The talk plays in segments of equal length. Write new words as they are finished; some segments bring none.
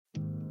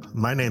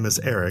My name is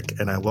Eric,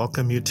 and I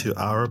welcome you to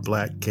our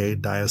Black Gay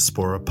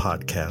Diaspora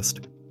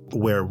podcast,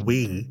 where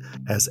we,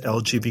 as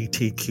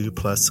LGBTQ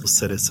plus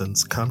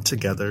citizens, come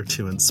together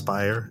to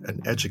inspire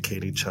and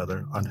educate each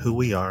other on who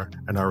we are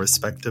in our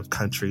respective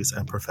countries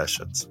and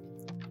professions.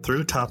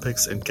 Through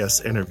topics and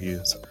guest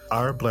interviews,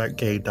 our Black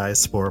Gay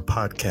Diaspora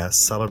podcast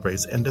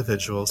celebrates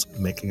individuals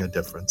making a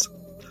difference.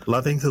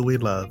 Loving who we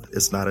love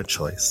is not a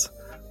choice.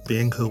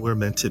 Being who we're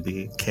meant to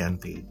be can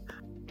be.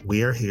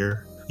 We are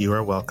here. You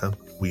are welcome.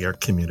 We are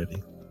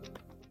community.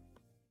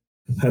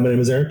 Hi, my name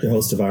is Eric, your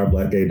host of our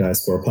Black Gay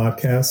Diaspora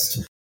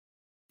podcast.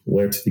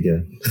 Where to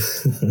begin?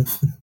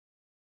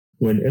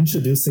 When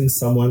introducing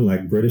someone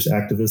like British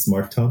activist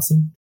Marc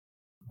Thompson,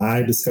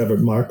 I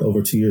discovered Marc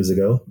over 2 years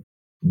ago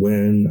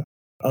when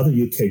other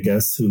UK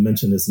guests who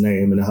mentioned his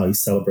name and how he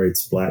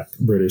celebrates Black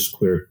British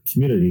queer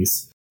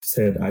communities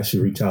said I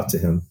should reach out to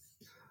him.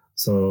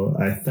 So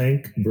I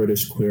thank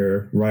British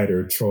queer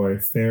writer Troy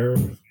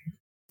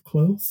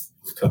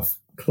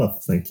Clough,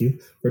 thank you,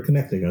 for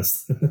connecting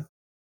us.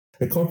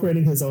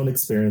 Incorporating his own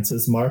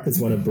experiences, Marc is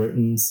one of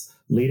Britain's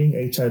leading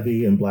HIV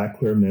and Black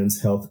queer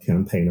men's health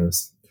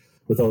campaigners.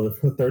 With over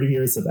 30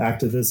 years of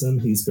activism,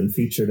 he's been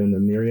featured in a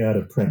myriad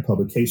of print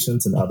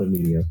publications and other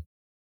media,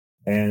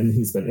 and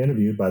he's been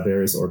interviewed by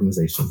various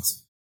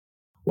organizations.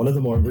 One of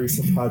the more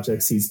recent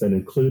projects he's been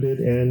included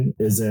in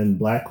is in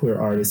Black queer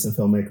artist and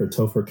filmmaker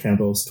Topher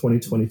Campbell's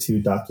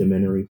 2022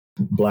 documentary,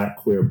 Black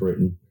Queer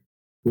Britain,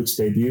 which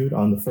debuted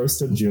on the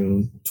 1st of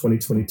June,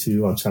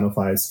 2022 on Channel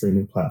 5's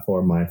streaming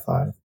platform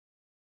My5.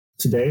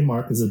 Today,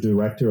 Marc is a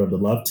director of the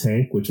Love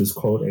Tank, which is,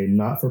 quote, a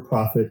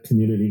not-for-profit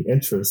community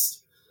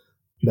interest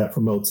that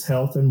promotes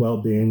health and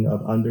well-being of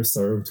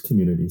underserved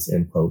communities,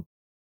 end quote.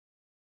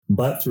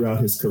 But throughout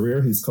his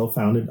career, he's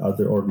co-founded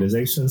other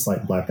organizations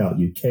like Blackout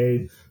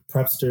UK,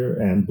 PrEPster,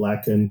 and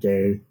Black and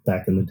Gay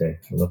Back in the Day.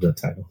 I love that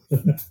title.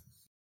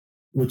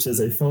 Which is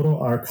a photo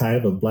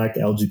archive of Black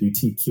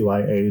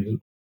LGBTQIA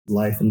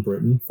life in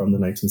Britain from the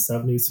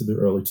 1970s to the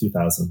early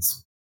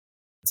 2000s.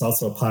 It's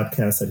also a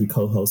podcast that he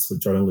co-hosts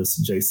with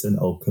journalist Jason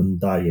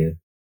Okundaye.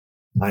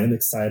 I am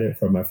excited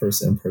for my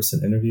first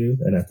in-person interview,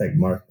 and I thank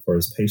Marc for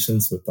his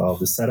patience with all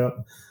the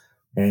setup.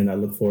 And I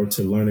look forward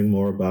to learning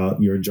more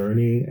about your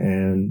journey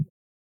and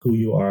who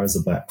you are as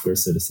a Black queer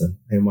citizen.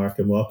 Hey, Marc,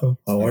 and welcome.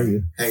 How are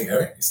you? Hey,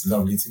 Eric. It's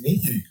lovely to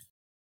meet you.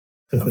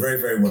 I'm very,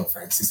 very well,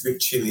 thanks. It's a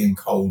bit chilly and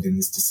cold in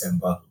this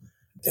December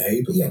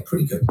day, but yeah,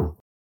 pretty good.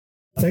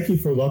 Thank you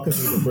for welcoming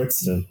me to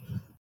Brixton.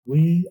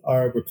 We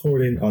are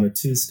recording on a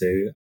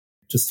Tuesday.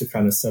 Just to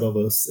kind of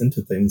settle us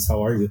into things,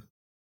 how are you?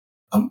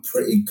 I'm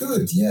pretty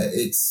good. Yeah,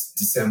 it's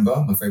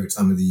December, my favorite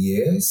time of the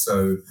year.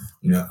 So,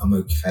 I'm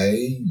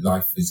okay.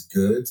 Life is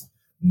good.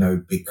 No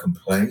big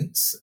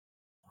complaints.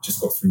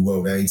 Just got through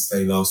World AIDS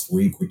Day last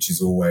week, which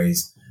is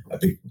always a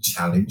big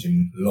challenge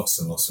in lots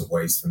and lots of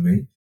ways for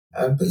me.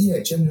 But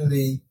yeah,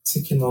 generally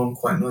ticking on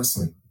quite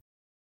nicely.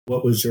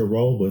 What was your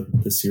role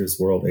with this year's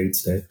World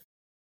AIDS Day?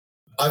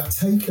 I've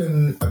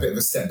taken a bit of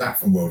a step back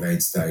from World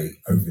AIDS Day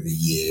over the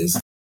years.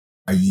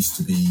 I used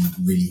to be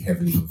really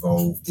heavily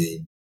involved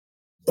in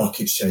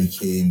bucket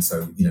shaking,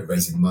 so,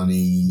 raising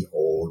money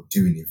or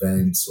doing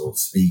events or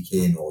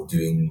speaking or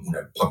doing,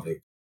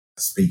 public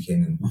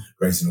speaking and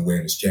raising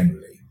awareness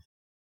generally.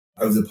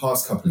 Over the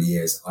past couple of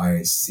years,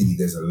 I see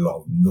there's a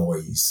lot of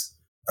noise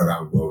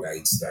around World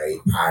AIDS Day.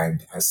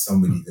 And as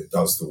somebody that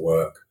does the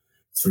work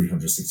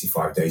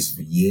 365 days of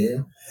the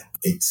year,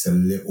 it's a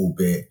little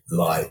bit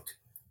like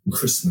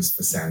Christmas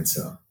for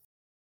Santa.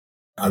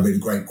 I read a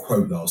great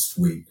quote last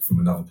week from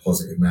another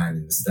positive man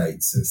in the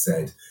States that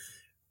said,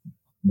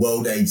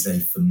 World AIDS Day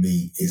for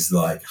me is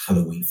like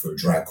Halloween for a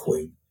drag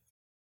queen,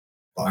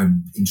 but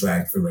I'm in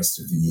drag for the rest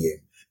of the year.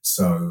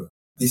 So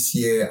this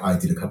year I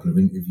did a couple of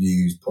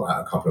interviews, put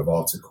out a couple of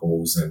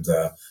articles and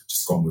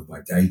just got on with my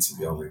day, to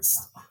be honest.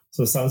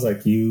 So it sounds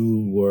like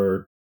you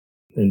were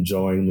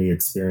enjoying the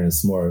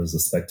experience more as a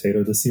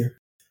spectator this year?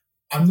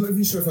 I'm not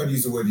even sure if I'd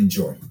use the word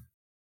enjoy.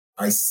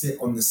 I sit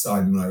on the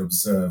side and I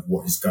observe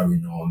what is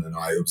going on and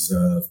I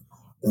observe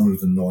all of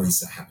the noise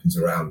that happens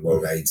around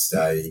World AIDS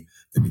Day.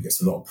 That it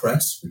gets a lot of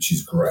press, which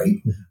is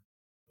great.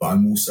 But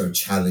I'm also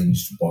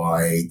challenged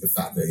by the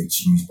fact that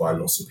it's used by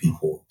lots of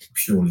people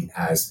purely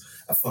as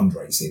a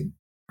fundraising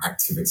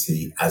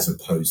activity as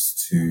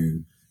opposed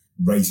to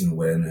raising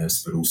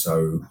awareness, but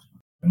also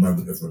a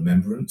moment of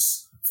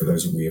remembrance for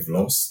those that we have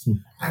lost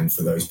and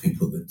for those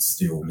people that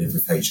still live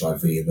with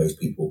HIV and those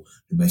people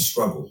who may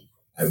struggle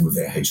with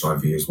their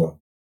HIV as well.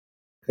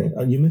 Okay.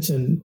 You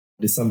mentioned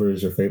December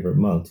is your favorite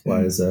month. Why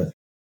is that?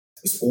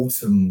 It's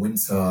autumn,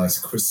 winter, it's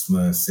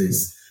Christmas,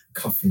 it's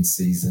cuffing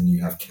season.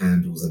 You have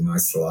candles and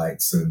nice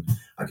lights, and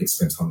I get to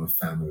spend time with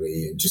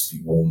family and just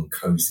be warm and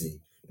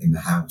cozy in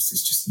the house.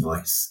 It's just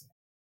nice.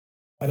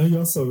 I know you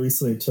also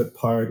recently took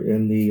part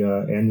in the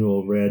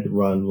annual Red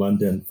Run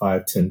London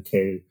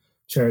 510K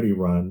charity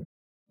run.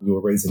 You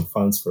were raising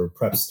funds for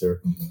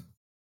PrEPster. Mm-hmm.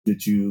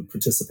 Did you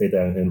participate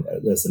in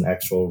as an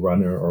actual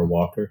runner or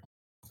walker?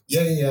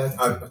 Yeah.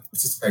 I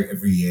participate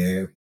every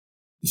year.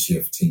 This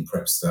year for Team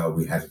PrEPster,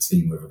 we had a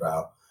team of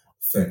about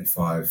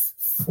 35,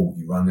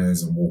 40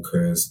 runners and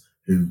walkers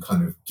who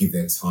kind of give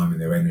their time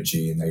and their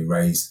energy, and they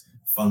raise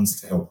funds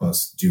to help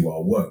us do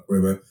our work.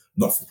 We're a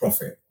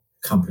not-for-profit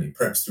company.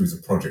 PrEPster is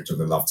a project of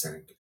the Love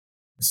Tank.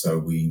 So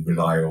we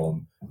rely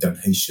on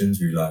donations,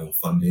 we rely on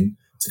funding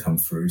to come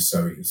through.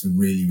 So it was a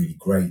really, really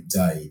great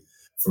day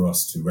for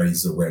us to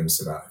raise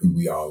awareness about who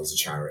we are as a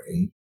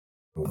charity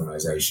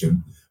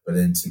organisation, but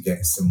then to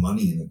get some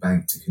money in the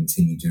bank to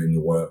continue doing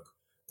the work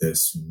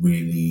that's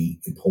really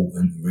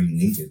important and really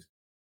needed.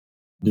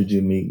 Did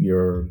you meet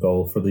your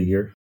goal for the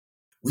year?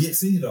 We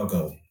exceeded our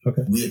goal.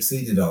 Okay. We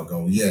exceeded our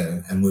goal,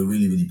 yeah. And we're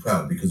really, really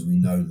proud because we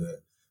know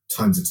that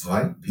times are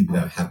tight. People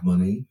don't have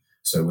money.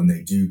 So when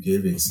they do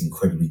give, it's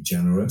incredibly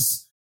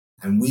generous.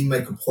 And we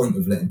make a point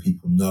of letting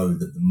people know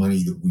that the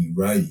money that we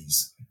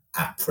raise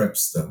at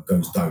PrEPster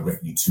goes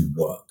directly to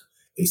work.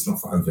 It's not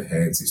for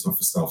overheads. It's not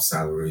for staff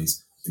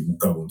salaries. It will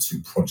go on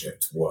to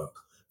project work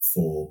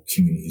for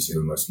communities who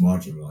are most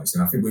marginalised.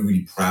 And I think we're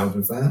really proud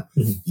of that,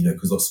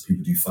 because lots of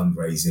people do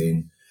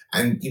fundraising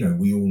and,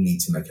 we all need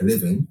to make a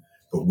living,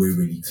 but we're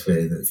really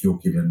clear that if you're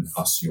giving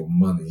us your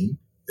money,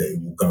 that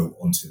it will go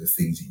onto the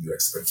things that you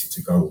expect it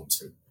to go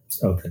onto.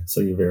 Okay.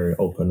 So you're very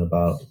open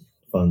about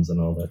funds and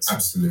all that stuff.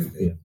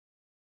 Absolutely. Yeah.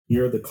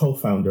 You're the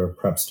co-founder of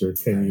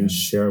PrEPster. Can you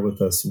share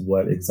with us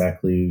what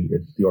exactly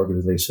the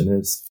organization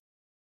is?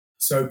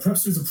 So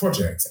PrEPster is a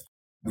project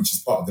which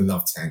is part of the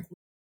Love Tank,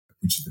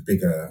 which is the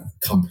bigger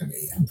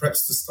company. And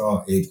PrEPster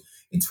started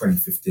in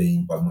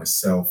 2015 by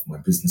myself, my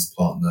business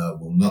partner,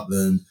 Will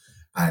Nutland,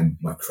 and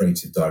my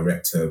creative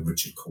director,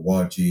 Richard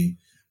Kawaji,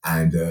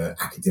 and an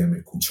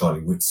academic called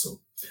Charlie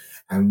Witzel.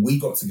 And we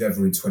got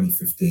together in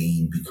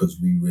 2015 because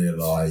we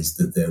realised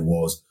that there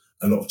was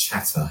a lot of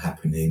chatter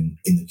happening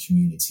in the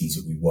communities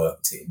that we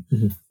worked in.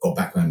 Mm-hmm. Got a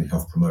background in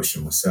health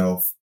promotion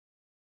myself.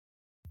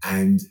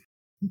 And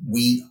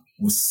we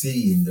were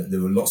seeing that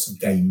there were lots of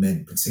gay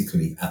men,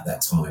 particularly at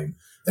that time,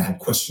 that had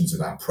questions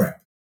about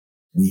PrEP.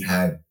 We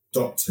had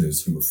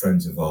doctors who were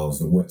friends of ours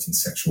that worked in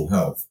sexual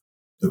health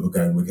that were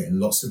going, we're getting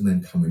lots of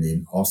men coming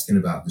in asking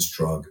about this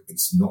drug.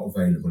 It's not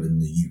available in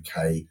the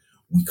UK.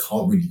 We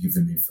can't really give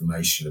them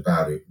information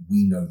about it.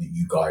 We know that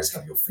you guys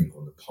have your finger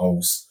on the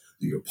pulse,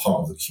 that you're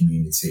part of the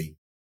community.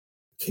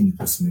 Can you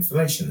put some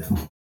information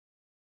out?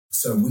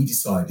 So we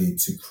decided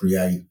to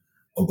create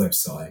a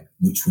website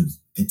which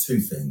did two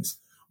things.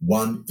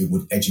 One, it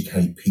would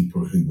educate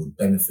people who would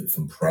benefit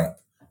from PrEP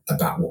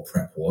about what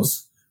PrEP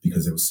was,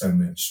 because there was so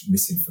much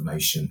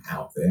misinformation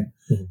out there.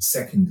 Mm-hmm.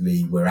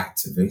 Secondly, we're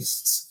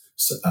activists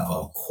at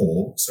our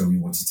core, so we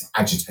wanted to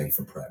agitate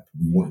for PrEP.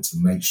 We wanted to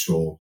make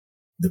sure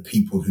the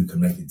people who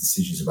can make the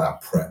decisions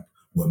about PrEP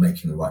were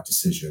making the right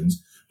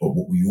decisions. But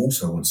what we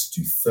also wanted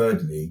to do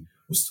thirdly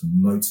was to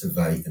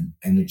motivate and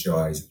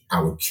energize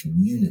our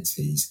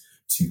communities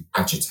to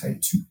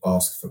agitate, to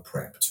ask for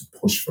PrEP, to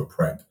push for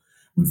PrEP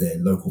with their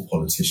local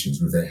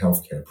politicians, with their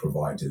healthcare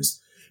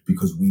providers,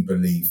 because we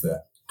believe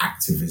that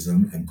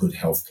activism and good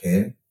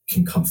healthcare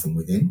can come from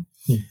within.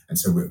 Yeah. And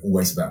so we're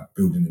always about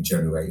building and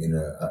generating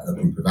a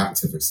group of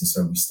activists. And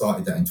so we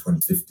started that in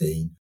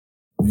 2015.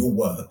 We all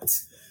worked,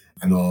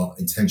 and our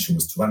intention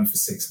was to run for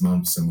 6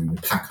 months, and we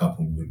would pack up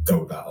and we would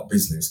go about our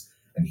business.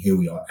 And here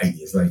we are 8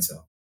 years later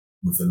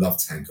with the Love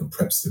Tank and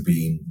PrEPster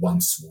being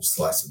one small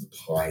slice of the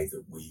pie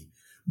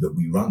that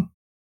we run.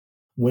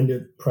 When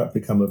did PrEP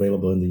become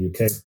available in the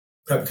UK?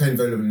 PrEP became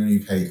available in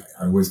the UK,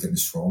 I always get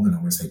this wrong, and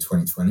I'm going to say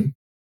 2020.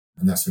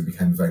 And that's when it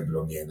became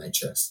available on the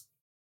NHS.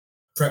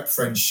 PrEP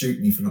friends shoot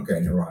me for not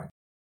getting it right.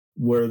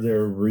 Were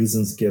there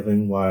reasons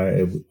given why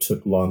it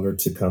took longer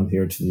to come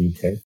here to the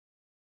UK?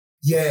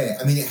 Yeah,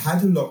 I mean, it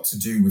had a lot to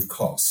do with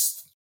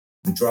cost.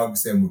 The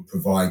drugs then were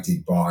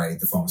provided by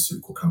the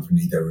pharmaceutical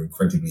company. They were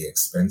incredibly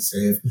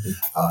expensive.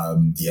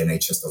 Mm-hmm. The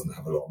NHS doesn't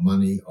have a lot of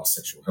money. Our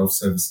sexual health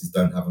services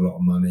don't have a lot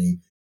of money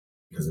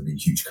because there have been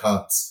huge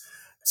cuts.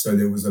 So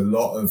there was a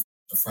lot of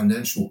a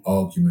financial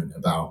argument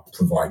about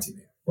providing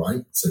it,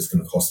 right? So it's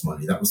going to cost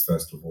money. That was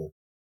first of all.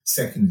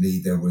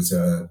 Secondly, there was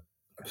a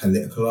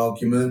political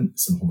argument,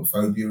 some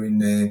homophobia in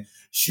there.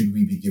 Should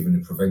we be given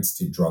a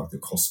preventative drug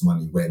that costs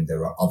money when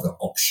there are other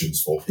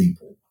options for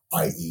people,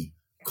 i.e.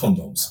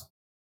 condoms?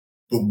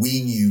 But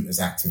we knew as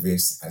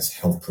activists, as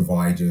health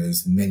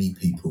providers, many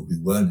people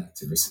who weren't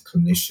activists,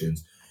 clinicians,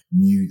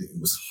 knew that it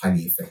was a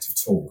highly effective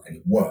tool and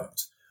it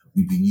worked.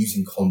 We've been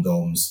using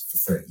condoms for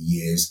 30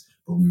 years,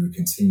 but we were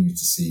continuing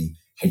to see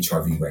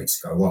HIV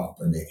rates go up,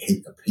 and it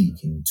hit a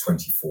peak in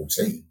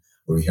 2014,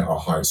 where we hit our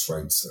highest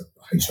rates of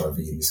HIV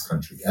in this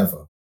country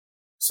ever.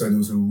 So there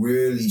was a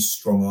really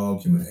strong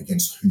argument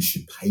against who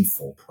should pay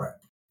for PrEP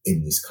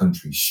in this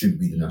country. Should it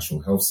be the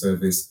National Health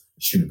Service?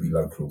 Should it be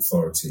local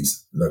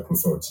authorities? Local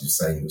authorities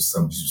were saying it was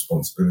somebody's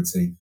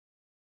responsibility.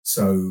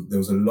 So there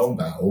was a long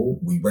battle.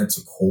 We went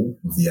to court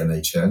with the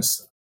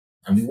NHS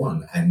and we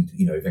won. And,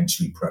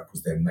 eventually PrEP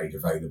was then made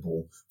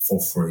available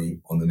for free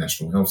on the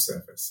National Health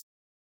Service.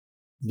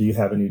 Do you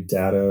have any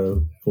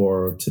data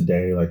for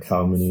today, like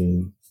how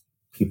many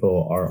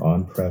people are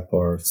on PrEP,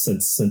 or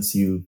since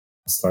you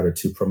started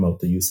to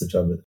promote the usage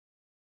of it?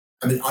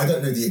 I mean, I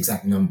don't know the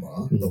exact number,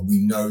 but we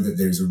know that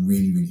there's a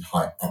really, really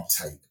high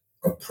uptake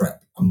of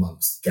PrEP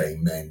amongst gay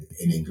men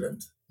in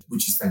England,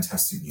 which is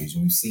fantastic news.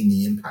 And we've seen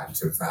the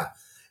impact of that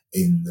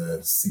in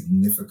the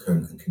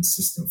significant and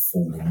consistent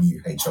fall in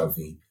new HIV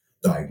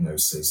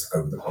diagnosis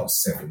over the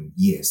past 7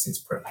 years since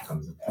PrEP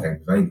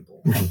became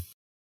available.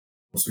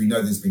 So we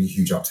know there's been a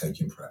huge uptake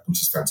in PrEP,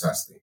 which is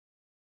fantastic.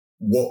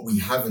 What we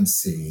haven't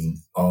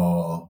seen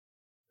are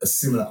a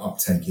similar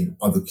uptake in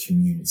other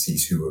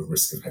communities who are at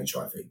risk of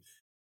HIV.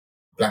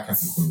 Black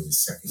African women are the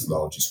second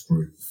largest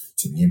group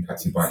to be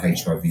impacted by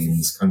HIV in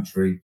this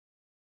country,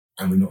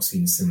 and we're not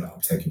seeing a similar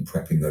uptake in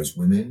PrEP in those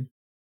women.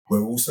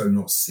 We're also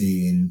not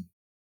seeing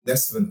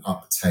less of an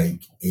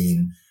uptake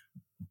in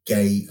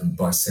gay and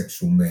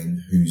bisexual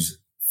men whose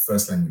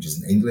first language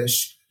isn't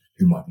English,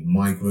 who might be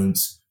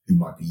migrants, who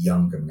might be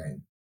younger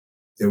men.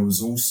 There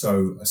was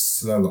also a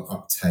slower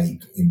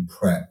uptake in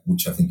PrEP,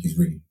 which I think is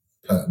really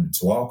pertinent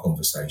to our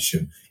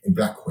conversation, in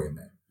black queer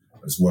men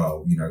as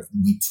well. You know,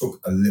 we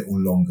took a little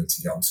longer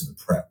to get onto the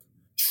PrEP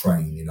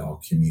train in our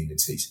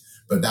communities,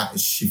 but that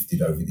has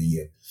shifted over the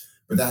year.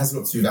 But that has a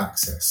lot to do with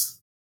access.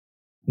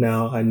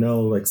 Now, I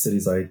know like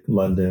cities like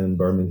London,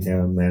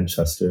 Birmingham,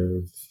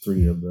 Manchester,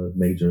 3 of the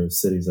major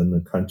cities in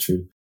the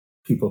country,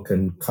 people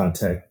can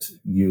contact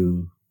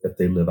you if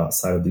they live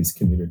outside of these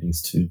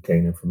communities to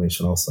gain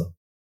information also.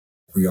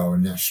 We are a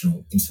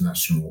national,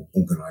 international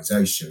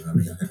organisation. I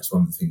mean, I think that's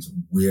one of the things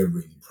that we're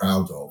really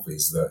proud of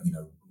is that, you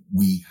know,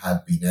 we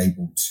have been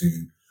able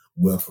to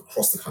work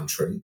across the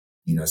country,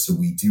 you know, so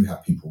we do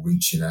have people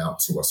reaching out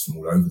to us from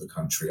all over the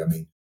country. I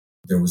mean,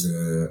 there was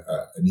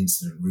an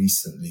incident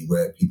recently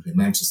where people in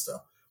Manchester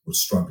were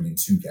struggling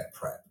to get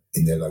PrEP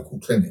in their local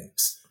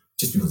clinics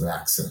just because of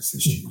access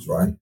issues,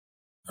 right?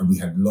 And we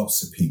had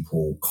lots of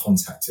people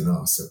contacting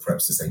us at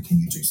PrEPster saying, can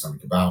you do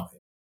something about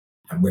it?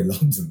 And we're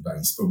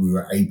London-based, but we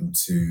were able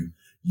to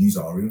use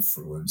our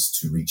influence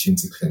to reach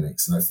into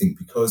clinics. And I think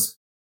because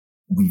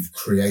we've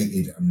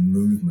created a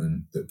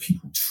movement that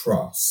people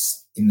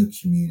trust in the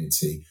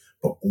community,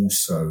 but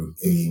also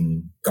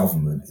in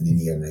government and in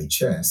the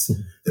NHS,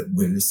 that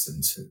we're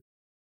listened to.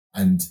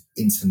 And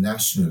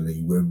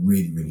internationally, we're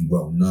really, really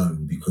well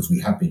known because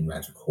we have been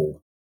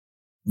radical.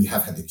 We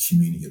have had the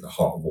community at the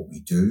heart of what we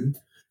do.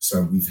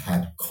 So we've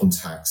had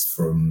contacts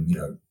from, you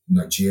know,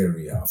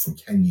 Nigeria, from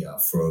Kenya,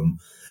 from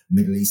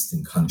Middle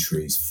Eastern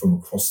countries, from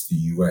across the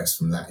US,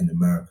 from Latin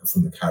America,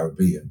 from the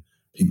Caribbean.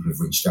 People have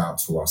reached out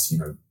to us, you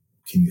know,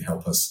 can you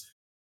help us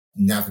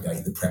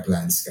navigate the PrEP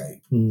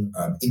landscape,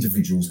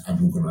 individuals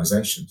and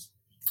organisations.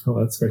 Oh,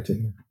 that's great to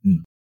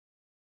hear.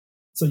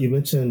 So you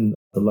mentioned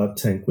the Love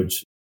Tank,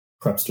 which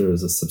PrEPster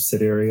is a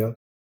subsidiary of?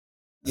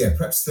 Yeah,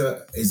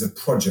 PrEPster is a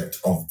project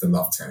of the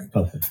Love Tank.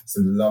 Okay.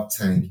 So the Love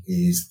Tank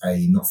is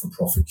a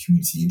not-for-profit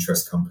community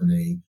interest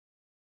company.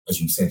 As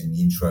you said in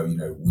the intro, you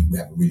know, we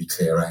have a really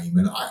clear aim.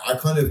 And I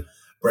kind of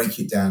break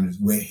it down as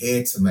we're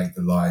here to make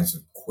the lives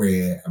of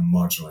queer and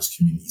marginalised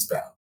communities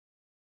better.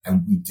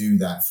 And we do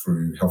that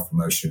through health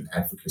promotion,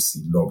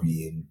 advocacy,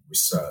 lobbying,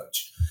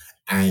 research.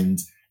 And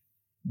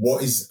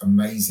what is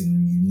amazing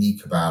and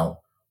unique about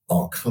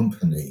our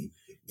company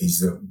is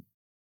that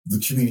the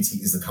community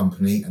is the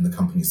company and the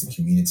company is the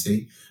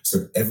community.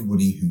 So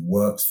everybody who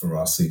works for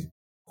us is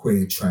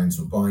queer, trans,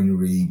 or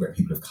binary, we're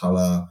people of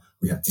colour,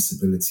 we have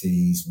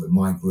disabilities, we're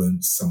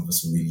migrants, some of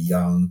us are really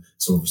young,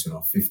 some of us in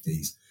our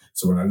 50s.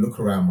 So when I look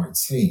around my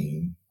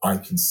team, I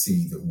can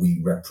see that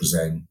we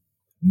represent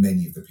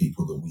many of the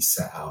people that we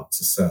set out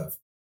to serve.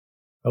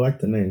 I like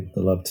the name,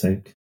 the Love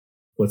Tank.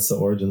 What's the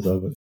origins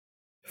of it?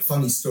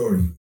 Funny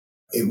story.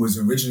 It was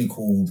originally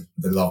called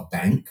the Love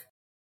Bank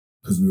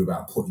because we were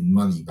about putting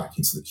money back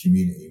into the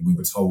community. We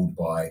were told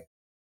by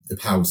the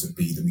powers that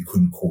be that we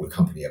couldn't call a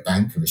company a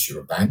bank unless you're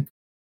a bank.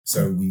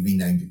 So we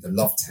renamed it the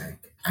Love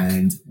Tank.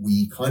 And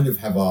we kind of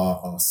have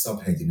our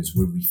subheading as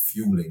we're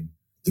refueling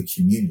the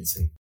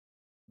community.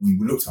 We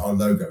looked at our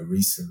logo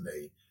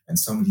recently and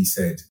somebody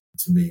said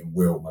to me and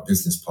Will, my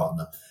business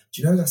partner,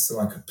 do you know that's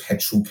like a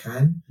petrol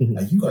can? Mm-hmm.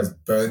 Are you guys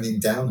burning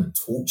down and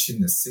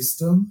torching the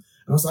system?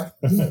 And I was like,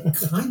 yeah,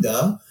 kind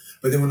of.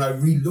 But then when I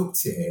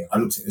re-looked at it, I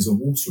looked at it as a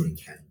watering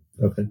can.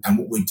 Okay. And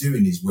what we're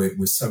doing is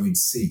we're sowing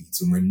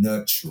seeds and we're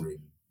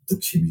nurturing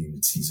the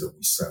communities that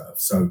we serve.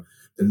 So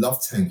the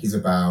Love Tank is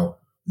about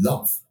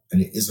love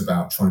and it is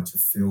about trying to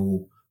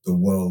fill the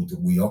world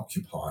that we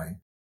occupy.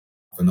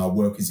 And our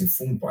work is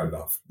informed by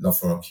love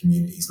for our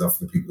communities, love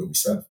for the people that we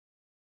serve.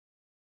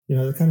 You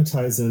know, that kind of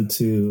ties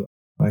into,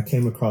 I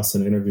came across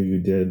an interview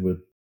you did with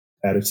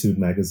Attitude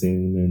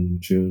Magazine in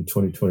June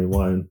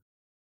 2021.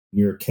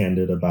 You're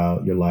candid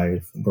about your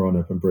life growing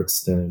up in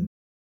Brixton,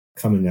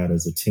 coming out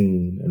as a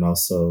teen, and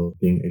also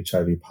being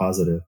HIV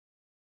positive.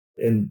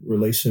 In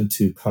relation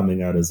to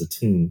coming out as a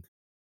teen,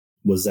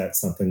 was that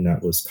something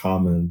that was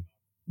common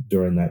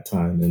during that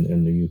time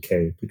in the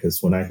UK?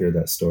 Because when I hear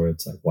that story,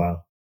 it's like,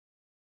 wow.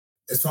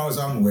 As far as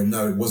I'm aware,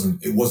 no, it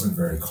wasn't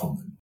very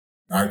common.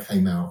 I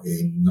came out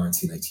in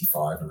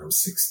 1985 and I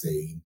was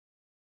 16.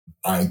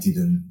 I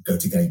didn't go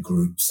to gay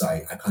groups.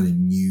 I kind of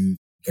knew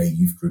gay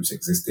youth groups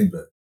existed,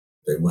 but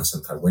They weren't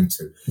something I went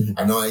to. Mm-hmm.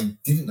 And I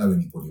didn't know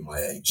anybody my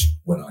age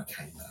when I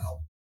came out.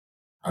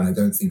 And I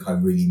don't think I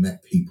really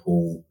met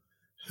people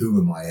who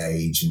were my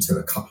age until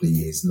a couple of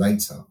years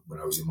later when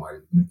I was in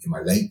my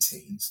late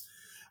teens.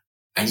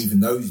 And even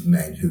those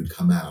men who'd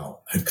come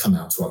out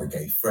to other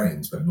gay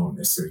friends, but not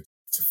necessarily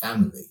to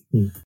family.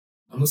 Mm.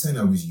 I'm not saying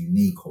I was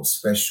unique or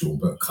special,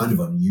 but kind of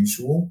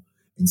unusual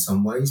in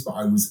some ways. But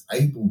I was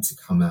able to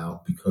come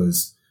out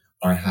because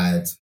I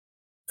had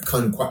a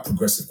kind of quite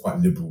progressive, quite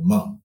liberal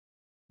mum.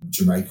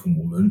 Jamaican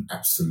woman,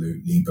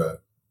 absolutely,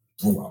 but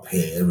brought up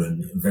here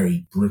and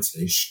very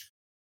British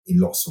in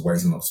lots of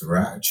ways and lots of her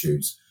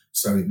attitudes.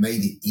 So it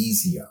made it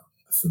easier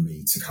for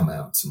me to come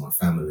out to my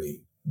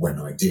family when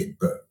I did.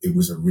 But it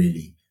was a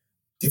really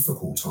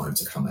difficult time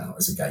to come out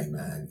as a gay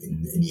man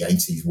in the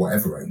 80s,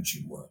 whatever age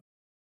you were.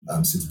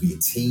 So to be a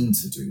teen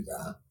to do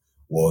that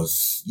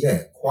was,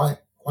 quite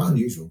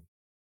unusual.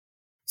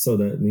 So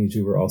that means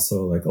you were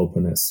also like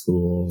open at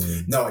school?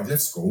 No, I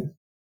left school.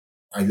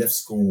 I left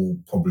school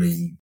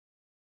probably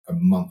a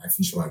month. I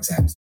finished my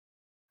exams.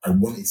 I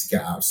wanted to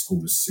get out of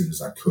school as soon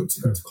as I could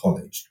to go to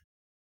college.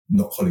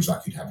 Not college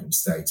like you'd have in the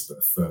States, but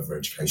a further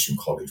education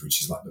college,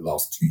 which is like the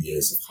last 2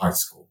 years of high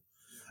school.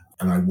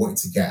 And I wanted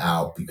to get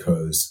out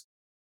because,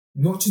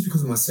 not just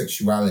because of my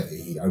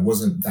sexuality, I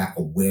wasn't that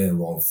aware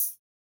of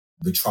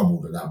the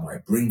trouble that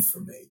might bring for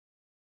me.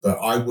 But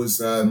I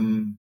was a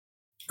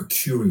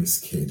curious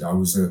kid. I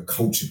was a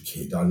cultured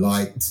kid. I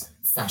liked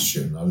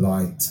fashion. I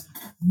liked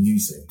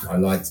music. I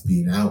liked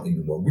being out in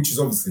the world, which is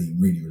obviously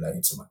really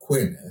related to my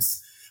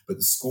queerness. But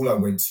the school I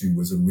went to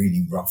was a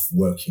really rough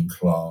working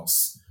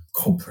class,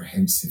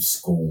 comprehensive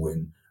school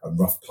in a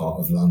rough part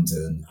of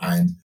London.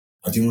 And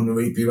I didn't want to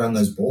really be around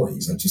those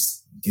boys. I just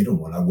didn't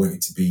want. I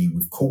wanted to be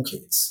with cool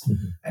kids.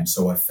 Mm-hmm. And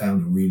so I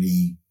found a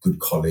really good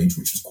college,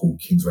 which was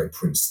called Kingsway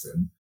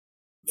Princeton.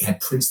 It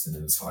had Princeton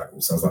in the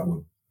title. So I was like,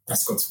 well,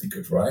 that's got to be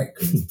good, right?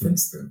 Because it's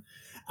Princeton.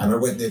 And I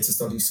went there to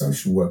study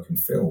social work and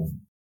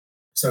film.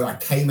 So I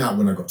came out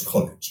when I got to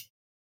college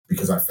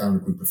because I found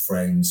a group of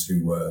friends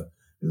who were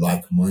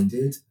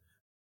like-minded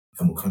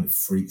and were kind of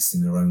freaks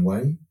in their own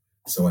way.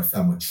 So I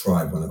found my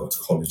tribe when I got to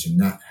college, and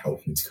that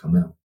helped me to come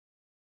out.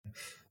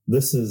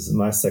 This is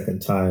my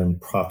second time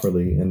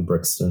properly in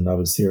Brixton. I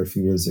was here a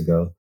few years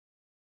ago.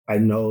 I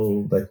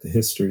know like the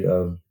history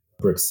of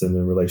Brixton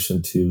in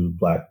relation to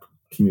Black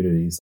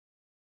communities.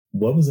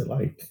 What was it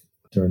like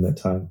during that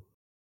time?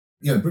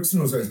 Yeah, Brixton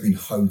has always been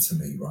home to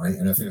me, right?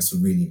 And I think that's a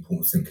really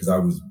important thing because I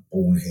was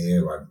born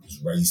here, I was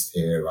raised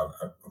here. I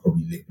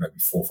probably lived maybe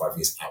 4 or 5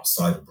 years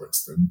outside of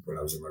Brixton when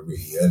I was in my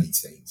really early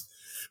teens.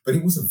 But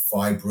it was a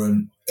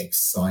vibrant,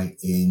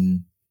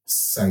 exciting,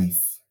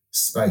 safe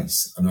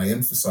space. And I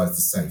emphasize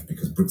the safe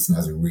because Brixton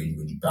has a really,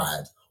 really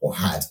bad, or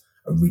had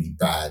a really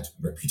bad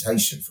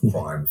reputation for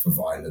crime, for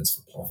violence,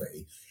 for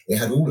poverty. It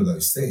had all of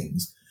those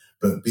things.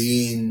 But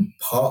being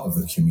part of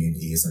the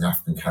community as an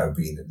African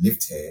Caribbean that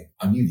lived here,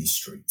 I knew these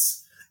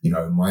streets. You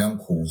know, my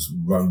uncles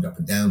roamed up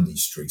and down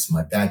these streets.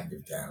 My dad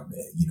lived down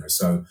there, you know,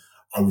 so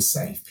I was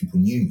safe. People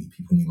knew me.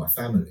 People knew my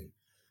family.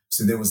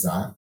 So there was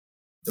that.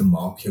 The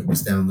market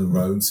was down the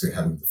road. So it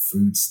had all the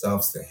food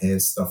stuffs, the hair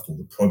stuff, all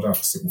the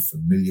products that were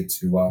familiar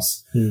to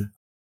us. Yeah.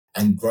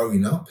 And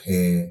growing up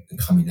here and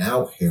coming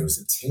out here as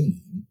a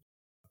teen,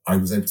 I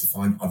was able to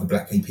find other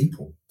Black gay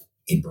people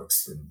in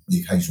Brixton,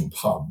 the occasional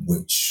pub,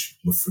 which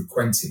were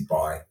frequented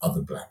by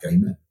other Black gay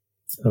men.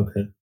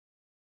 Okay.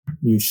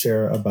 You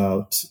share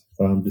about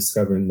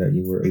discovering that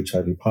you were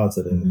HIV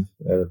positive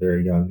at a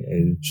very young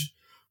age,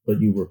 but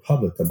you were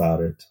public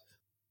about it.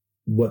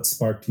 What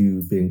sparked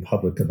you being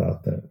public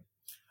about that?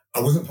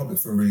 I wasn't public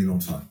for a really long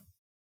time.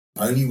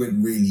 I only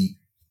went really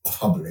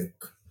public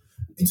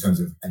in terms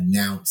of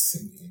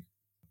announcing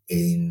it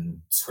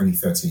in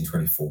 2013,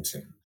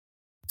 2014.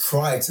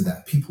 Prior to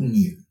that, people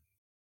knew.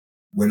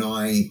 When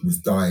I was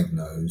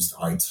diagnosed,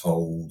 I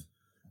told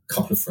a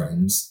couple of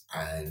friends,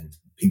 and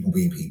people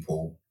being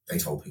people, they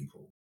told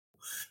people.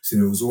 So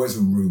there was always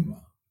a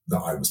rumour that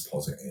I was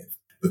positive,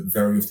 but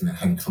very often it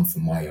hadn't come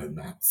from my own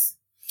mouth.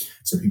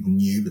 So people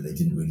knew, but they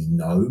didn't really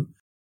know.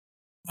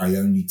 I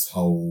only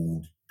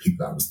told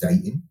people that I was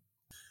dating,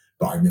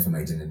 but I never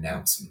made an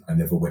announcement. I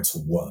never went to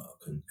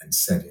work and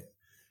said it.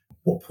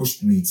 What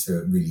pushed me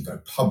to really go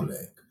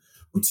public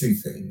were two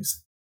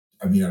things.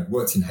 I mean, I'd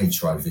worked in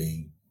HIV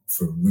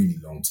for a really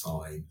long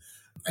time.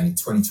 And in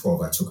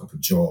 2012, I took up a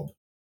job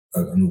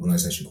at an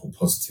organisation called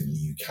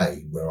Positively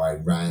UK, where I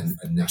ran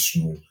a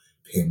national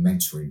peer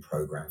mentoring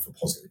programme for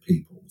positive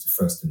people. It was the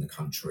first in the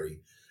country.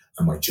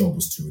 And my job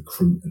was to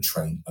recruit and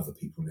train other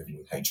people living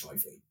with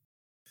HIV.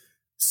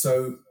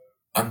 So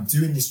I'm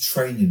doing this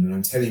training and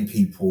I'm telling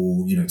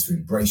people, you know, to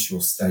embrace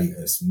your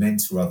status,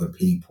 mentor other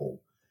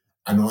people.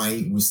 And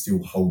I was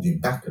still holding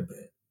back a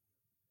bit.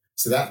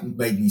 So that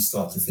made me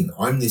start to think,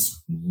 I'm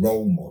this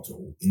role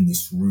model in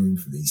this room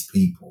for these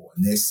people,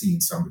 and they're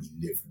seeing somebody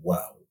live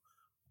well.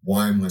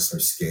 Why am I so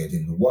scared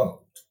in the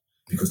world?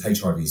 Because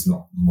HIV is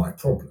not my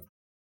problem.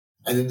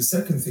 And then the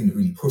second thing that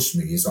really pushed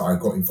me is I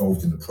got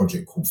involved in a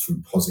project called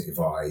Through Positive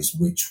Eyes,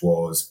 which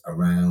was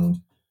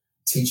around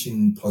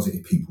teaching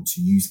positive people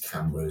to use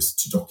cameras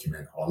to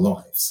document our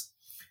lives.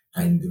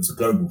 And it was a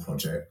global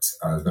project.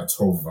 There was about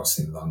 12 of us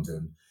in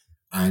London.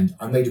 And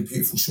I made a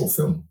beautiful short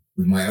film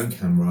with my own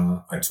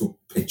camera. I took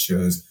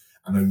pictures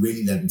and I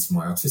really led into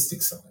my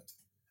artistic side.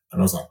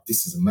 And I was like,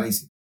 this is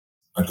amazing.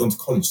 I'd gone to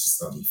college to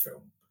study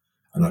film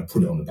and I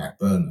put it on the back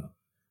burner.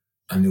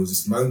 And there was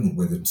this moment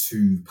where the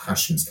two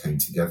passions came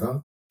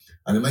together.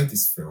 And I made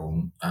this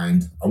film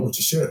and I wanted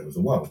to share it with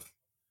the world.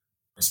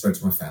 I spoke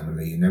to my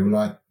family and they were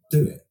like,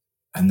 do it.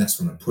 And that's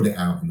when I put it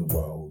out in the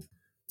world.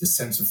 The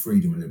sense of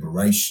freedom and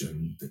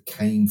liberation that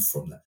came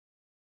from that.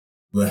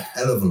 There were a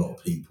hell of a lot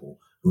of people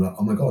who were like,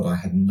 oh my God, I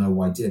had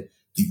no idea that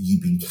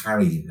you'd been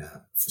carrying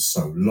that for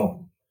so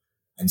long.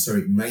 And so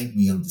it made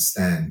me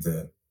understand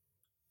that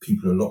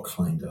people are a lot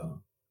kinder,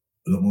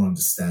 a lot more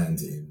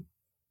understanding,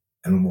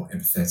 and a lot more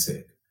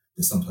empathetic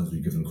than sometimes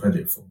we give them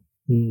credit for.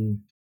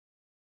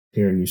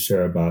 Hearing you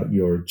share about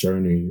your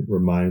journey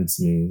reminds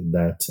me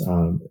that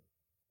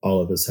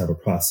all of us have a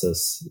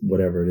process,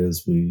 whatever it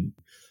is we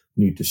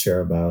need to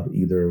share about,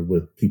 either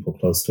with people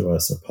close to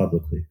us or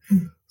publicly.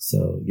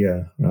 So,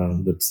 yeah,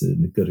 that's a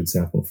good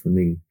example for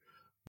me.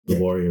 The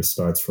warrior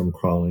starts from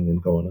crawling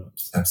and going up.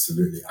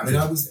 Absolutely. I mean,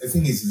 the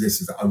thing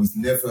is that I was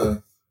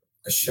never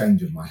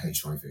ashamed of my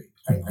HIV.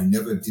 I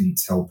never didn't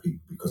tell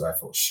people because I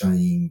felt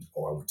ashamed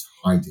or I wanted to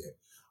hide it.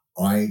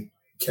 I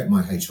kept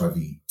my HIV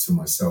to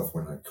myself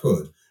when I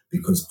could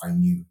because I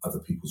knew other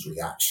people's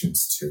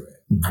reactions to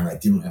it. And I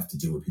didn't have to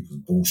deal with people's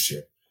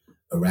bullshit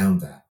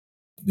around that.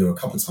 There were a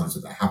couple of times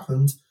that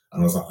happened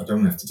and I was like, I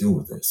don't have to deal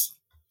with this.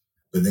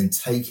 But then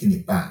taking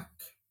it back,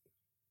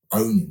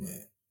 owning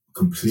it,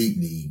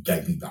 completely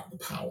gave me back the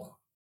power.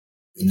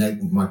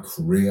 Enabled my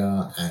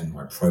career and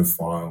my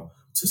profile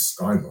to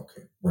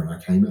skyrocket when I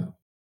came out.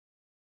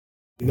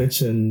 You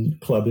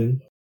mentioned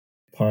clubbing,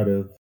 part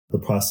of the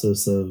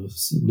process of,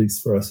 at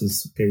least for us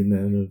as gay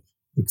men,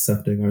 of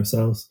accepting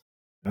ourselves.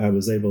 I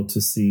was able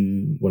to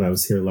see, when I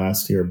was here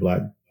last year,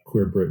 Black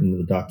Queer Britain,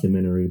 the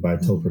documentary by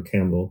Topher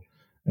Campbell,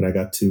 and I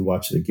got to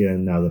watch it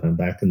again now that I'm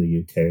back in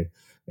the UK.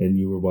 And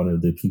you were one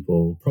of the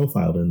people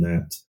profiled in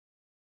that,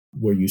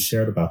 where you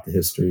shared about the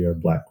history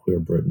of Black Queer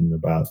Britain,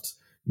 about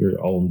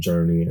your own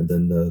journey, and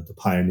then the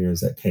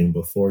pioneers that came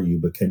before you.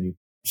 But can you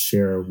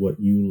share what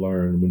you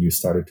learned when you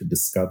started to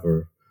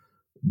discover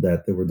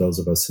that there were those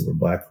of us who were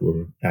Black who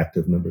were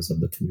active members of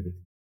the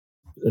community,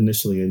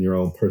 initially in your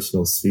own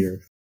personal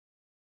sphere?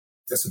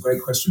 That's a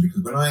great question,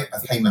 because when I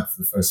came out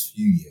for the first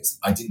few years,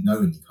 I didn't know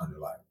any kind of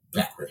like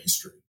Black queer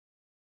history.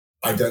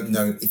 I don't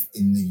know if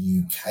in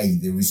the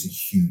UK there was a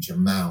huge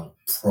amount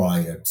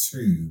prior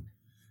to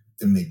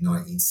the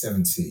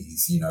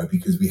mid-1970s,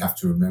 because we have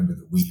to remember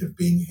that we have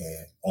been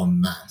here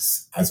en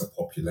masse as a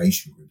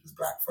population group as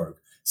Black folk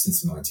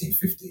since the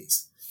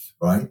 1950s,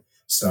 right?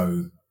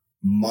 So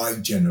my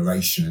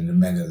generation and the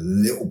men a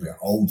little bit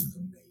older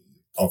than me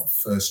are the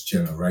first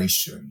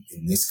generation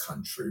in this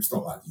country. It's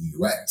not like the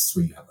US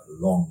where you have a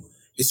long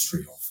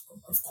history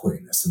of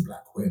queerness and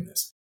Black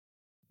queerness.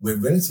 We're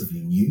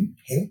relatively new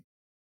here.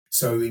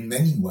 So in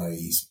many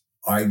ways,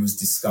 I was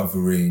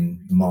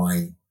discovering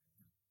my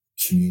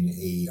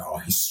community, our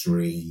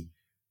history,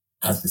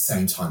 at the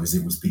same time as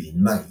it was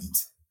being made.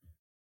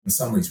 In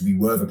some ways, we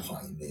were the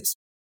pioneers.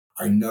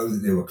 I know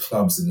that there were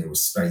clubs and there were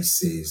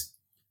spaces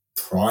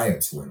prior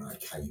to when I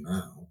came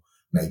out,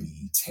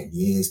 maybe 10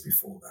 years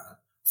before that,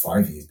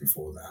 5 years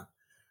before that.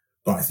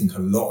 But I think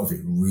a lot of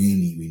it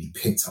really, really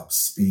picked up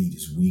speed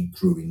as we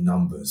grew in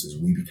numbers,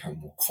 as we became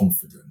more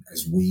confident,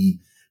 as we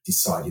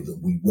decided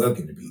that we were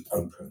going to be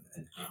open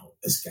and out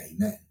as gay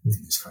men in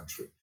this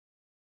country.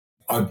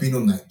 I've been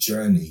on that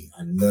journey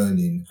and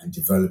learning and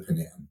developing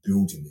it and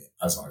building it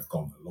as I've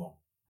gone along.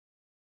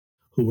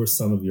 Who were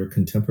some of your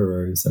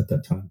contemporaries at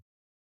that time?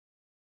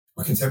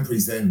 My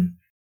contemporaries then,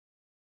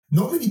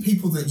 not many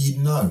people that you'd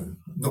know,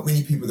 not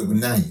many people that were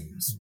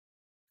names.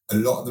 A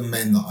lot of the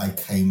men that I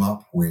came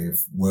up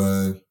with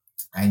were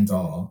and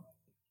are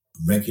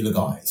regular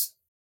guys.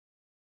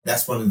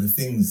 That's one of the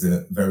things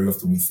that very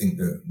often we think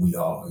that we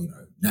are,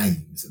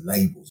 names and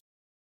labels.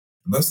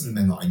 Most of the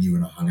men that I knew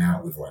and I hung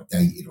out with or I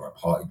dated or I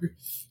partied with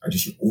are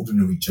just your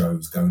ordinary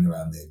Joes going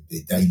around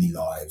their daily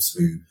lives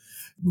who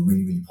were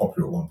really, really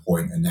popular at one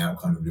point and now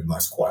kind of live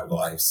nice, quiet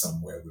lives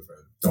somewhere with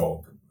a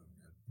dog and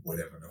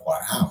whatever in a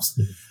quiet house.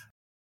 Mm-hmm.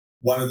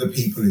 One of the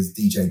people is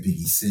DJ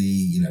Biggie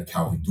C,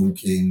 Calvin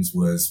Dawkins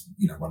was,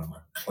 one of my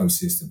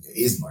closest, and it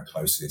is my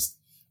closest,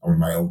 and one of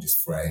my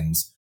oldest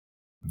friends.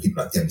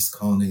 People like Dennis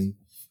Carney,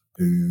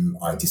 who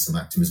I did some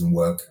activism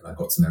work and I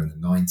got to know in the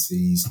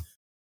 90s.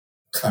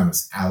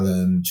 Clarence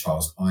Allen,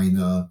 Charles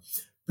Einer.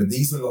 But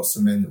these are lots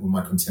of men that were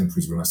my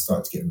contemporaries when I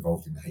started to get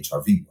involved in the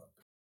HIV work.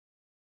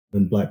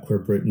 In Black Queer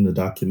Britain, the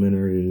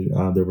documentary,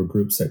 there were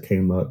groups that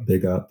came up,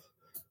 Big Up,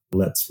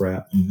 Let's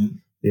Rap. Mm-hmm.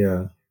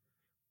 Yeah.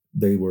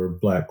 They were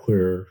Black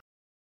queer.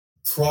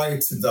 Prior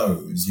to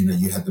those,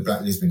 you had the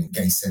Black Lesbian and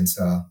Gay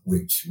Centre,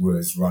 which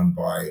was run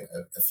by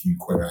a few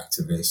queer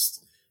activists,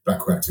 Black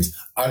queer activists.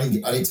 I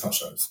didn't touch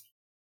those.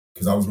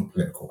 because I was not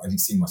political. I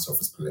didn't see myself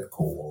as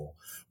political or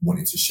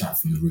wanted to shout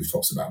from the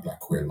rooftops about Black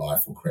queer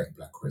life or create a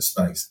Black queer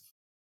space.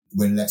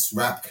 When Let's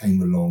Rap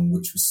came along,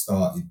 which was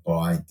started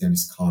by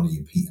Dennis Carney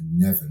and Peter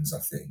Nevins, I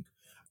think,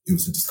 it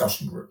was a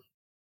discussion group.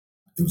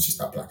 It was just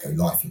about Black gay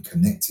life and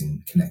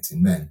connecting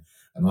men.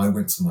 And I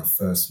went to my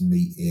first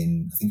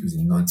meeting, I think it was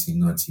in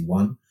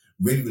 1991,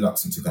 really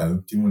reluctant to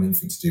go, didn't want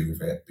anything to do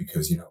with it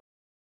because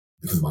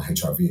of my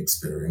HIV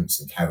experience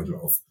and carried a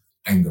lot of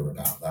anger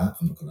about that,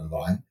 I'm not going to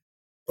lie.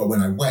 But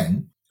when I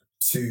went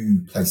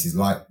to places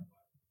like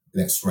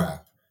Let's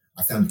Rap,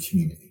 I found a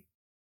community,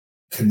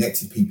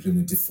 connected people in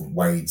a different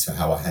way to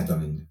how I had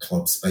done in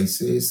club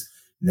spaces,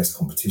 less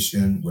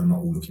competition. We're not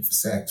all looking for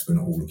sex. We're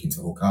not all looking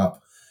to hook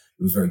up.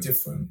 It was very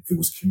different. It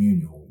was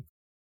communal.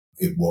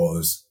 It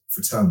was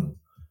fraternal.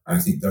 And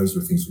I think those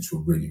were things which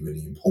were really,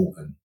 really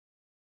important.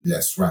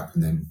 Let's Rap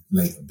and then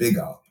later Big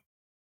Up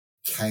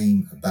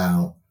came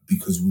about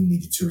because we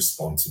needed to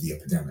respond to the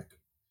epidemic,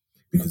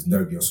 because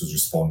nobody else was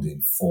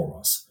responding for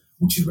us,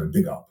 which is when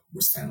Big Up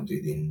was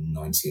founded in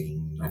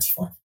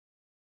 1995.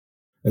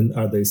 And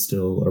are they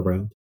still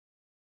around?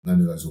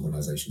 None of those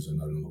organisations are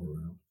no longer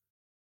around.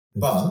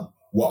 But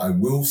what I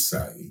will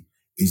say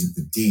is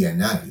that the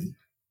DNA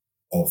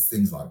of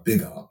things like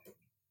Big Up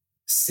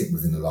sit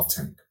within the love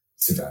tank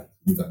today,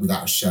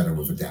 without a shadow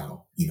of a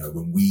doubt.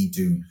 When we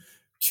do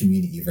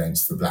community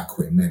events for Black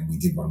queer men, we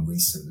did one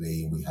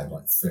recently and we had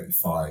like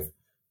 35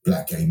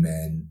 Black gay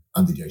men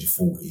under the age of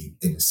 40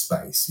 in the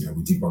space.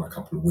 We did one a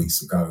couple of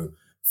weeks ago,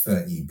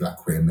 30 Black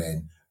queer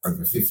men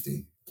over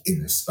 50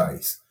 in the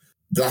space.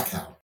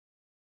 Blackout,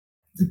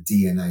 the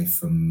DNA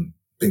from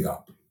Big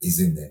Up is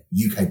in there.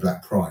 UK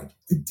Black Pride,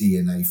 the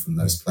DNA from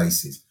those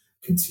places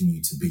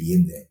continue to be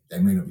in there.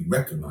 They may not be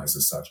recognised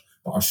as such,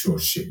 but I sure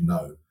as shit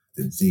know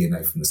that the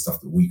DNA from the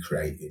stuff that we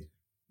created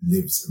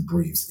lives and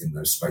breathes in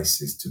those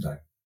spaces today.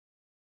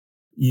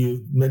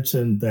 You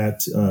mentioned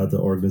that the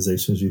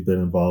organizations you've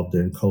been involved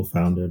in,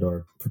 co-founded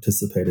or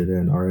participated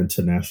in are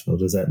international.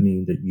 Does that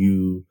mean that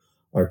you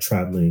are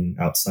traveling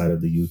outside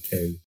of the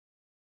UK?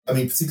 I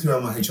mean,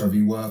 particularly on my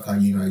HIV work,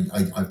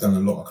 I've done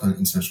a lot of kind of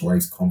international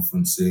AIDS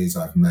conferences.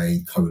 I've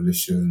made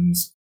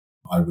coalitions.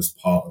 I was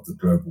part of the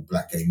Global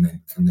Black Gay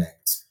Men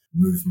Connect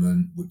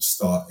movement, which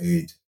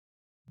started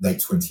late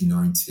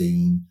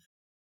 2019,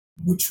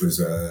 which was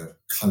a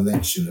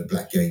collection of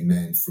Black gay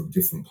men from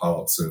different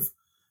parts of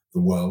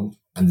the world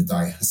and the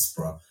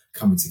diaspora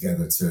coming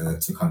together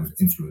to kind of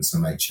influence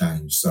and make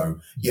change. So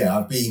yeah,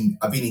 I've been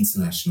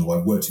international.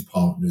 I've worked with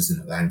partners in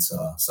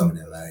Atlanta, some in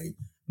LA,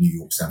 New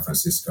York, San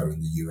Francisco,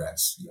 in the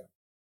US. Yeah.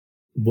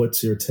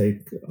 What's your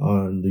take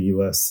on the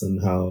US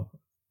and how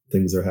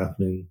things are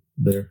happening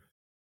there?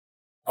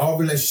 Our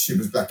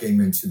relationship as Black gay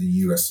men to the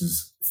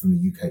US, from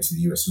the UK to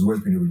the US, has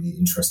always been a really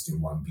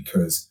interesting one,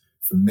 because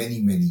for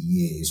many, many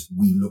years,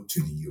 we looked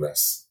to the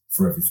US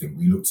for everything.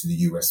 We looked to the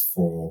US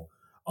for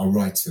our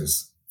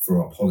writers,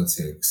 for our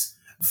politics,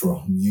 for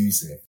our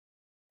music.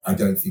 I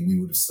don't think we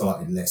would have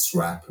started Let's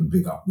Rap and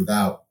Big Up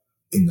without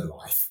In the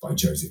Life by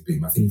Joseph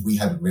Beam. I think if we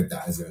hadn't read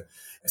that as a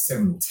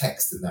seminal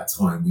text at that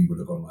time, we would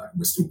have gone like,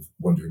 we're still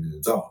wandering in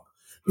the dark.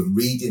 But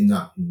reading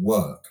that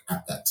work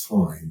at that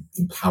time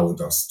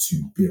empowered us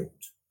to build.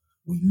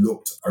 We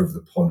looked over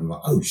the pond and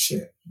like, oh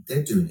shit,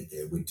 they're doing it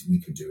here.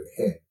 We could do it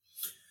here.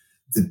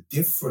 The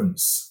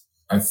difference,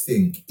 I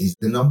think, is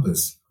the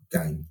numbers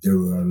game. There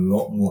are a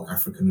lot more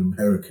African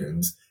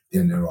Americans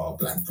than there are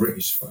Black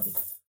British folk.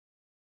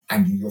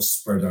 And you're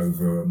spread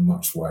over a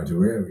much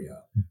wider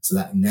area. So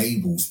that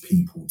enables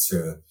people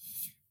to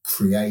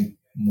create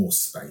more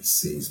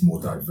spaces,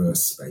 more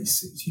diverse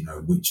spaces,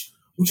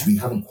 which we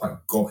haven't quite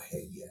got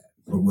here yet.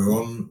 But we're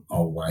on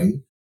our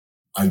way.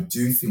 I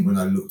do think when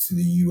I look to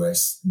the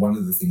US, one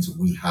of the things that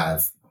we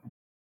have,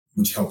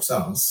 which helps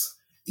us,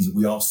 is that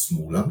we are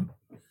smaller.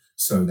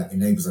 So that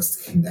enables us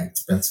to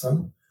connect better.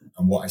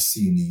 And what I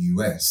see in the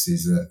US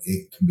is that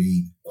it can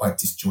be quite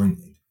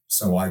disjointed.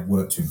 So I've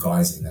worked with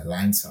guys in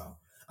Atlanta.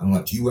 I'm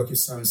like, do you work with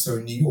so-and-so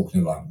in New York?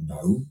 And they're like,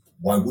 no,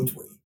 why would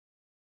we?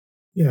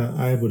 Yeah,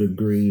 I would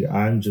agree.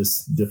 I'm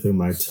just dipping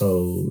my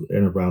toe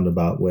in a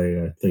roundabout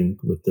way, I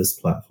think, with this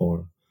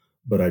platform.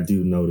 But I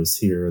do notice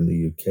here in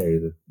the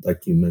UK that,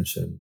 like you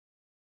mentioned,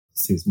 it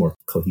seems more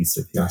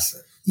cohesive here. That's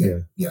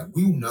it. Yeah.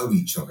 We all know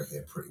each other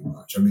here pretty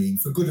much. I mean,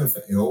 for good and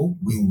for ill,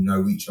 we all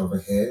know each other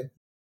here,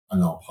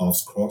 and our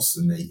paths cross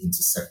and they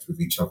intersect with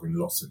each other in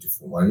lots of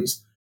different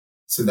ways.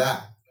 So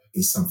that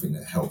is something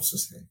that helps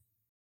us here.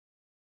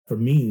 For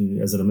me,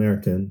 as an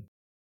American,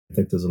 I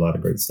think there's a lot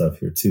of great stuff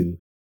here too.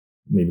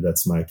 Maybe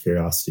that's my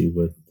curiosity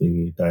with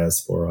the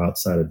diaspora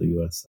outside of the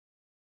US.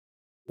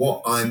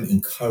 What I'm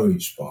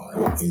encouraged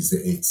by is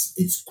that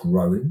it's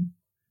growing.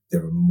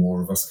 There are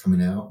more of us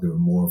coming out. There are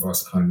more of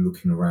us kind of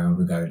looking around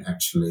and going,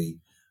 actually,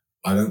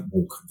 I don't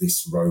walk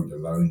this road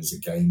alone as a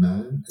gay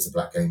man, as a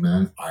Black gay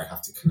man. I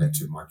have to connect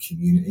with my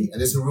community. And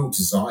there's a real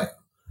desire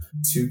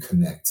to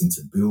connect and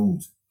to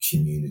build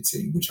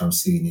community, which I'm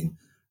seeing in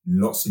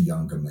lots of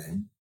younger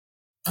men.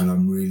 And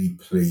I'm really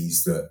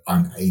pleased that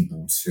I'm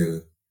able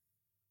to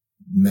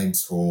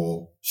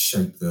mentor,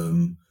 shape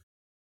them,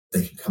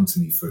 They can come to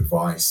me for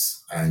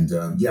advice. And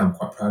I'm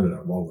quite proud of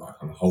that role that I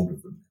kind of hold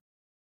with them.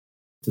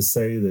 To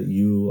say that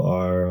you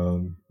are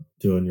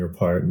doing your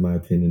part, in my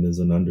opinion, is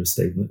an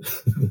understatement.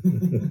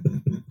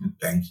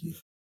 Thank you.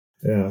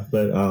 Yeah,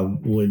 but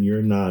when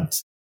you're not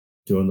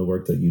doing the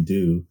work that you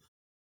do,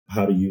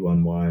 how do you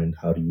unwind?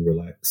 How do you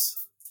relax?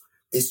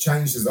 It's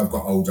changed as I've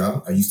got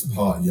older. I used to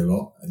party a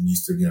lot and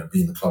used to,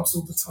 be in the clubs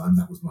all the time.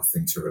 That was my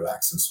thing, to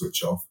relax and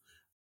switch off.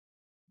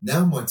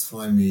 Now my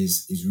time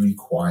is really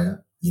quiet.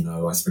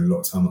 I spend a lot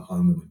of time at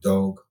home with my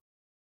dog,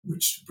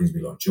 which brings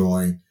me a lot of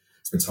joy. I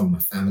spend time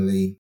with my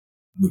family,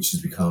 which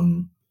has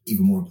become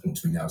even more important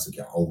to me now as I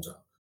get older.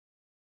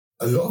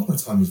 A lot of my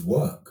time is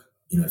work,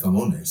 if I'm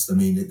honest. I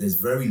mean, there's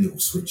very little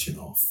switching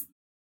off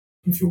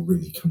if you're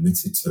really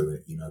committed to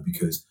it,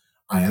 because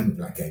I am a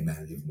Black gay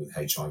man living with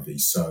HIV.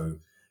 So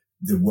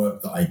the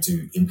work that I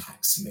do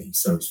impacts me.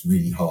 So it's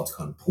really hard to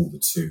kind of pull the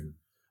two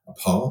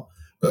apart.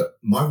 But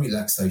my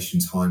relaxation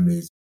time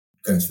is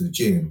going to the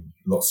gym,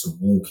 lots of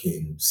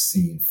walking,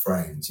 seeing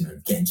friends,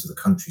 getting to the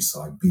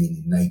countryside, being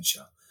in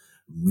nature,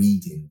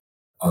 reading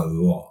a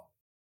lot.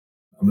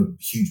 I'm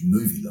a huge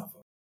movie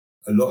lover.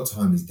 A lot of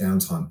time is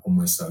downtime on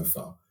my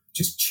sofa,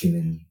 just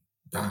chilling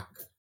back.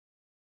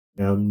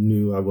 I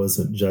knew I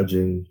wasn't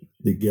judging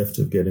the gift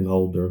of getting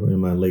older in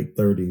my late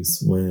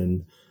 30s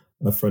when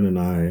a friend and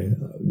I,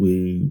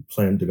 we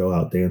planned to go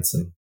out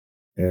dancing.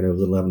 And it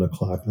was 11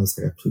 o'clock. And I was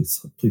like, please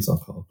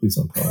don't call. Please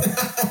don't call.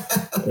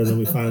 And then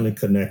we finally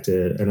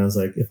connected. And I was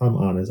like, if I'm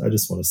honest, I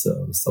just want to sit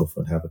on the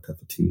sofa and have a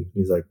cup of tea.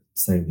 He's like,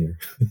 same here.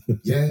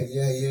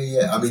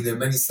 Yeah. I mean, there are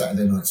many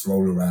Saturday nights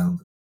roll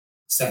around,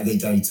 Saturday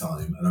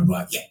daytime. And I'm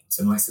like, yeah,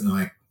 tonight's the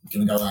night. We're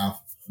going to go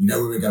out. We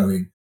know where we're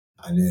going.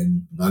 And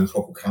then 9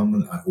 o'clock will come.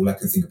 And all I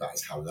can think about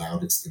is how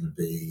loud it's going to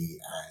be.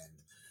 And,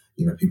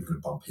 people are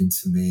going to bump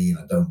into me. And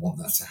I don't want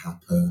that to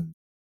happen.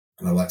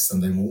 And I like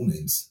Sunday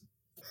mornings.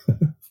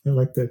 I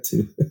like that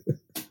too.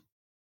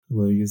 I'm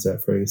going to use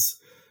that phrase.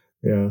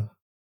 Yeah.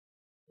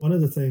 One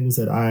of the things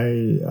that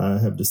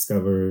I have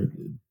discovered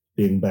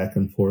being back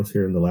and forth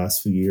here in the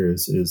last few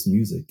years is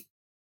music.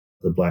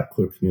 The Black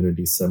queer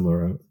community,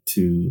 similar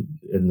to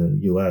in the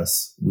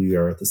U.S., we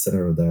are at the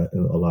center of that in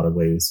a lot of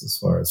ways as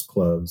far as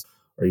clubs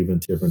or even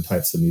different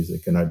types of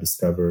music. And I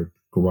discovered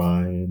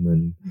grime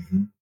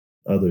and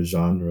other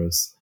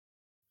genres.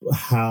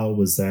 How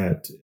was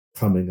that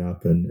coming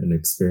up and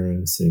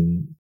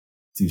experiencing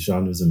these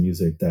genres of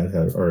music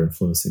that are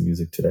influencing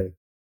music today?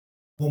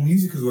 Well,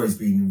 music has always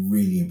been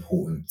really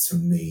important to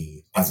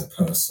me as a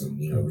person,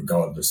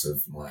 regardless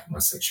of my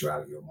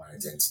sexuality or my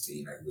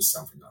identity. It was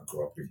something that I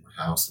grew up with in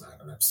my house, and I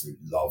had an absolute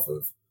love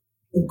of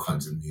all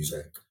kinds of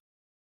music.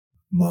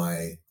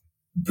 My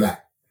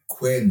Black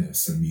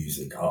queerness and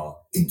music are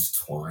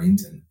intertwined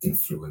and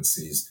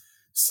influences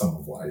some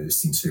of what I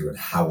listen to and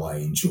how I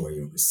enjoy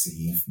and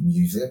receive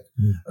music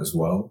as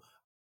well.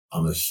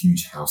 I'm a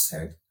huge house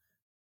head.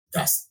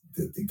 That's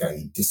the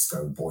gay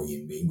disco boy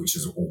in me, which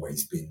has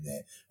always been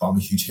there. But I'm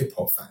a huge hip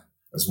hop fan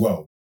as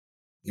well.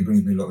 It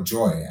brings me a lot of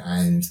joy.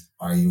 And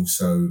I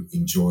also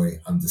enjoy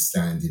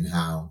understanding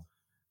how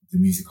the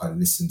music I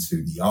listen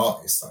to, the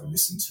artists I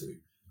listen to,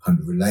 kind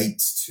of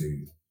relates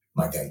to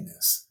my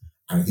gayness.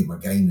 And I think my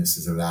gayness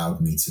has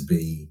allowed me to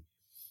be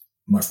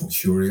much more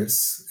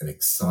curious and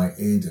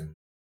excited. And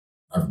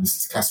I've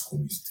listened to classical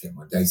music to get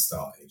my day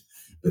started.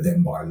 But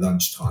then by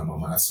lunchtime, I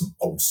might have some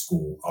old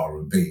school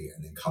R&B,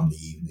 and then come the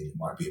evening, it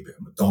might be a bit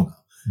of Madonna.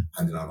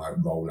 And then I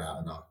might roll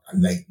out a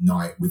late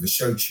night with a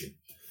show tune,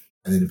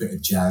 and then a bit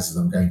of jazz as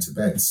I'm going to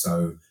bed.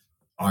 So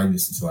I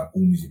listen to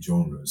all music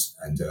genres,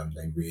 and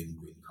they really,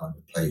 really kind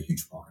of play a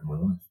huge part in my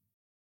life.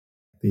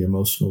 The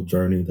emotional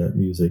journey that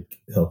music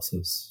helps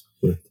us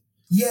with.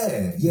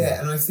 Yeah.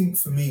 And I think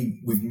for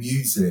me, with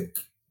music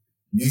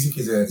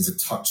is a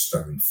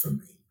touchstone for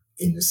me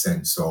in the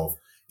sense of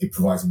it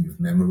provides me with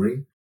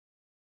memory.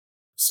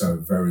 So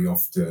very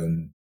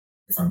often,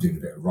 if I'm doing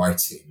a bit of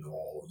writing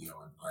or,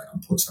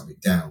 I'm putting something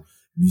down,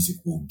 music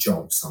will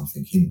jog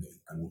something in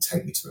me and will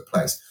take me to a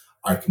place.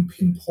 I can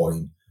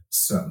pinpoint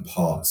certain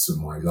parts of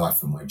my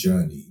life and my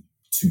journey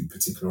to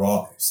particular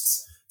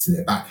artists, to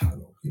their back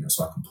catalogue,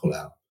 so I can pull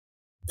out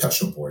Pet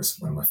Shop Boys,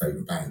 one of my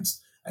favourite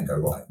bands, and go,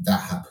 right,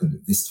 that happened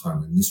at this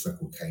time when this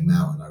record came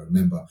out. And I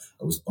remember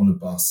I was on a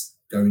bus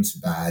going to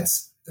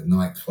Bad's, the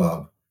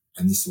nightclub,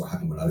 and this is what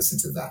happened when I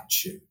listened to that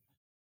tune.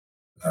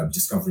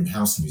 Discovering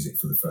house music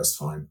for the first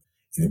time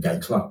in a gay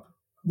club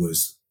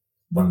was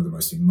one of the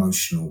most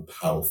emotional,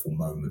 powerful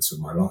moments of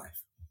my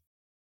life.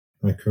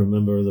 I can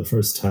remember the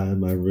first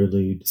time I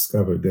really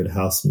discovered good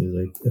house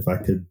music. If I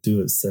could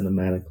do it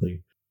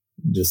cinematically,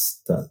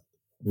 just that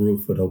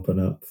roof would open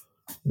up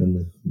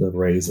and the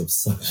rays of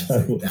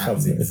sunshine would come.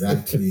 That's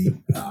exactly.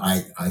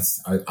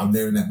 I'm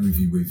there in that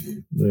movie with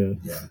you.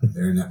 Yeah,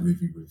 there in that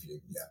movie with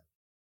you.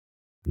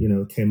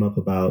 Yeah. It came up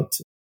about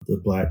the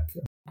Black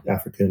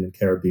African and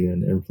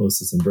Caribbean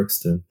influences in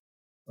Brixton.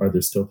 Are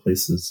there still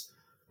places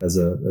as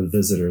a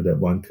visitor that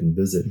one can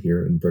visit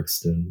here in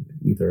Brixton,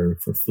 either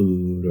for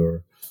food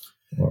or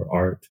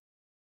art?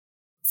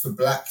 For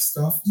black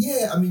stuff,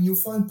 yeah, I mean, you'll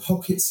find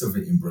pockets of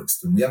it in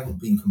Brixton. We haven't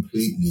been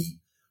completely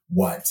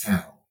wiped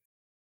out.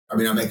 I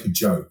mean, I make a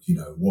joke,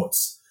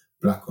 what's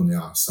black on the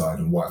outside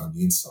and white on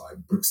the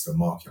inside, Brixton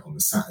Market on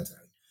the Saturday,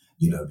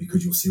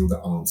 because you'll see all the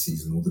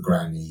aunties and all the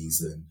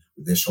grannies and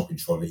with their shopping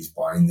trolleys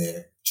buying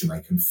their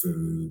Jamaican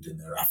food and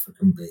their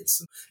African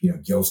bits,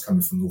 and, girls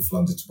coming from North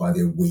London to buy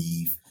their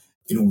weave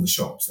in all the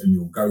shops. And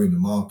you'll go in the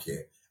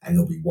market and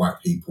there'll be white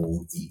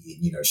people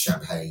eating,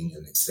 champagne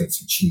and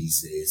expensive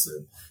cheeses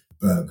and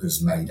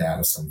burgers made out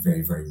of some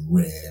very, very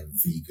rare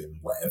vegan,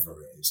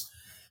 whatever it is.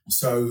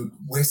 So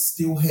we're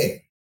still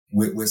here.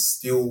 We're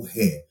still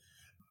here.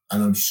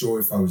 And I'm sure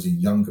if I was a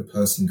younger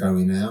person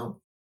going out,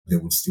 there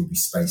would still be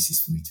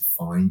spaces for me to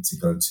find to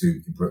go to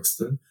in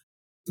Brixton.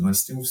 And I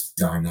still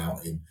dine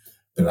out in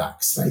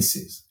black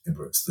spaces in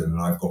Brixton.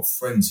 And I've got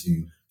friends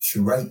who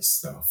curate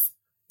stuff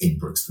in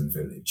Brixton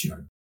Village.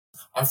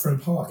 I throw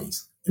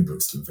parties in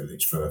Brixton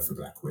Village for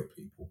black queer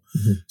people.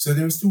 Mm-hmm. So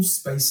there are still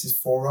spaces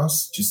for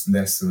us, just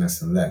less and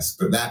less and less.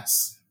 But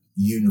that's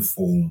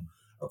uniform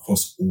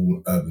across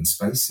all urban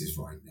spaces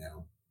right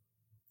now.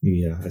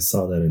 Yeah, I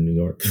saw that in New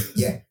York.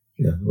 Yeah.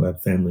 Yeah, I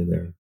had family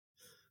there.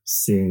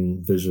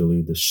 Seeing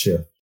visually the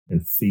shift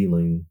and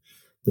feeling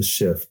the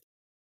shift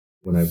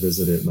when I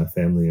visited my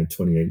family in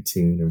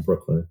 2018 in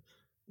Brooklyn,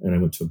 and I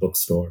went to a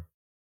bookstore.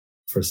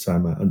 First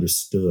time I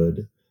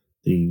understood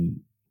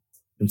in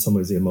some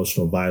ways, the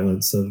emotional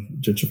violence of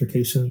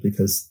gentrification,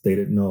 because they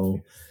didn't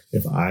know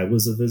if I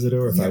was a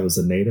visitor or if I was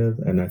a native,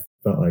 and I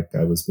felt like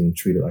I was being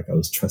treated like I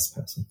was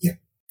trespassing. Yeah,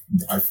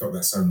 I felt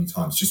that so many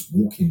times just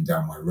walking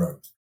down my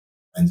road.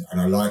 And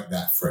I like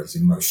that phrase,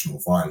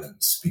 emotional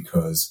violence,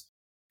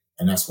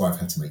 and that's why I've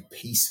had to make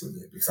peace with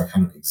it, because I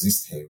cannot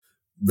exist here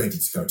ready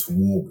to go to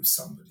war with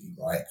somebody,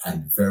 right?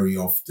 And very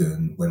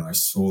often when I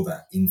saw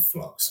that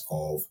influx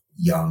of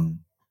young,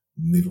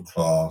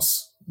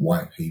 middle-class,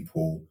 white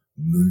people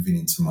moving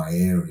into my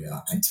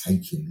area and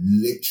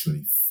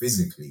literally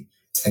physically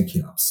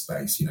taking up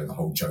space, the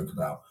whole joke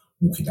about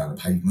walking down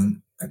the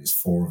pavement and there's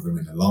 4 of them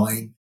in a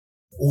line,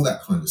 all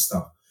that kind of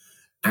stuff.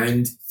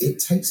 And it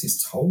takes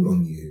its toll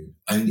on you.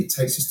 And it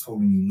takes its toll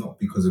on you not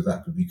because of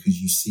that, but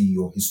because you see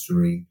your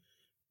history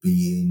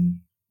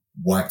being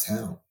wiped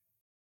out.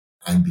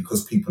 And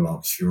because people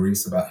aren't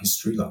curious about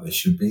history like they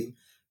should be,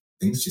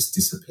 things just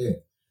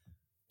disappear.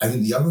 I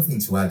think the other thing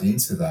to add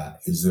into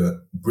that is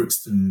that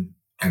Brixton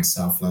and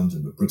South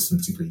London, but Brixton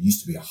particularly,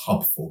 used to be a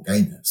hub for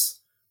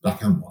gayness,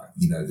 black and white.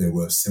 There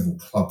were several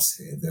clubs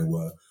here, there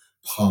were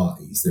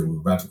parties, there were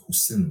radical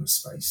cinema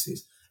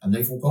spaces, and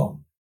they've all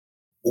gone.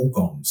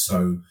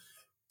 So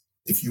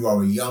if you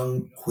are a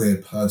young queer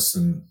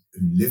person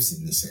who lives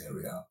in this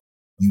area,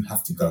 you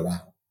have to go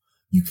out.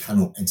 You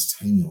cannot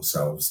entertain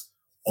yourselves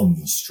on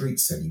these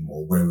streets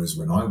anymore. Whereas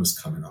when I was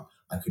coming up,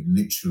 I could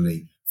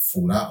literally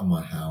fall out of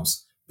my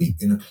house, be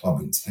in a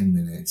club in 10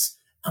 minutes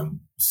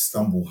and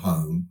stumble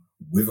home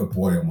with a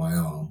boy on my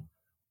arm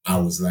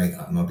hours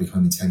later, and I'll be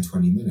home in 10,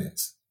 20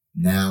 minutes.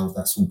 Now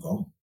that's all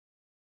gone.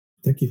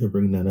 Thank you for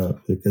bringing that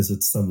up, because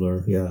it's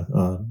similar. Yeah.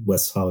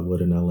 West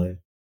Hollywood in LA.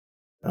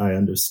 I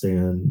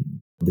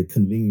understand the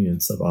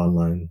convenience of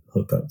online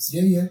hookups.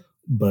 Yeah.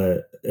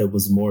 But it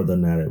was more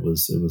than that. It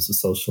was a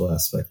social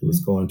aspect. It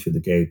was going to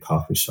the gay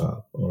coffee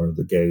shop or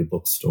the gay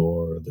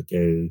bookstore or the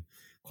gay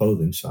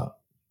clothing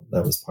shop.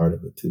 That was part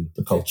of it too,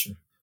 the culture.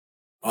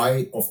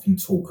 I often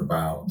talk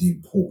about the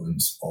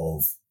importance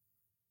of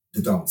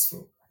the dance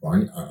floor,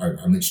 right?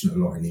 I mention it a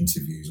lot in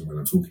interviews and when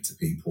I'm talking to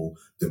people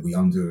that we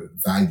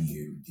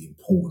undervalue the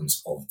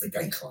importance of the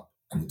gay club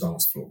and the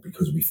dance floor,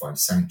 because we find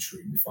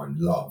sanctuary, we find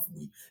love,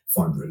 we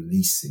find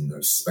release in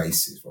those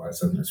spaces, right?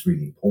 So I think that's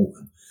really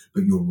important.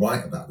 But you're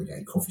right about the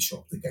gay coffee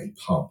shop, the gay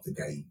pub, the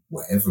gay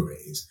whatever it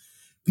is,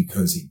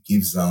 because it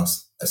gives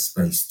us a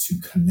space to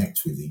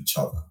connect with each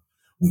other,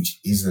 which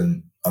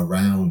isn't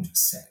around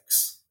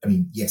sex. I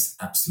mean, yes,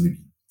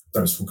 absolutely.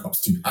 Those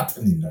hookups do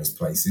happen in those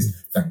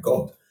places, thank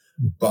God.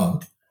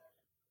 But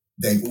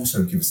they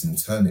also give us an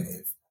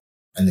alternative,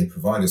 and they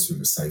provide us with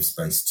a safe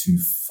space to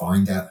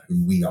find out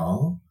who we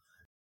are,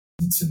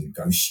 and to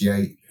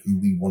negotiate who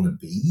we want to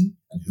be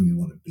and who we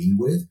want to be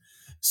with.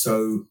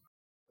 So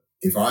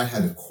if I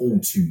had a call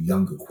to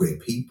younger queer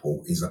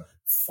people, is a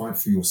fight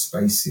for your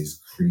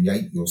spaces,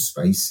 create your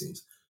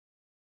spaces.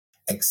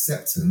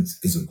 Acceptance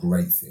is a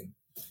great thing,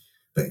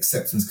 but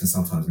acceptance can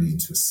sometimes lead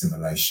into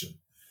assimilation.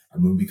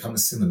 And when we become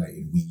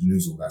assimilated, we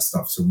lose all that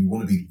stuff. So we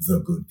want to be the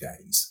good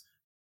gays.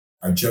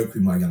 I joke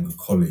with my younger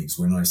colleagues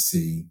when I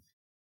see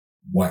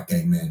white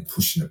gay men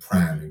pushing a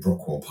pram in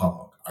Brockwell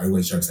Park. I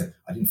always joke and say,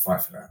 I didn't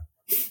fight for that.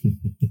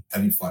 I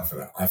didn't fight for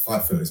that. I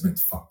fight for those meant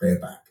to fuck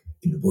bareback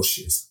in the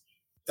bushes.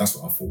 That's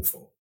what I fought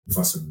for. If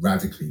I should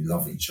radically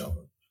love each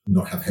other,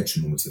 not have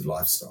heteronormative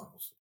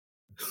lifestyles.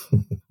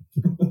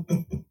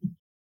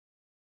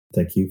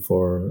 Thank you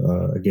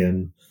for,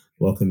 again,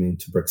 welcoming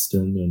to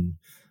Brixton.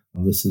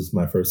 And this is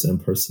my first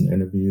in-person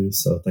interview.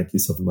 So thank you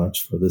so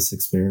much for this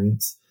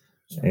experience.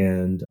 Sure.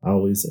 And I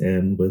always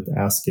end with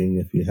asking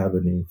if you have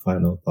any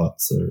final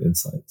thoughts or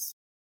insights.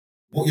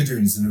 What you're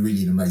doing is a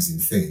really amazing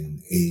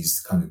thing,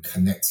 is kind of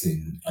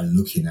connecting and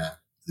looking at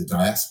the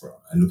diaspora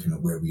and looking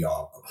at where we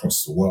are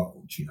across the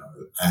world,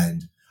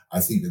 and I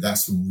think that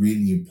that's a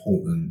really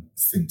important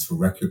thing to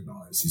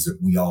recognize, is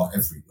that we are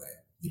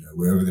everywhere,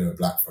 wherever there are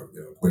Black folk,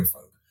 there are queer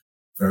folk.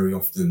 Very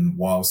often,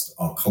 whilst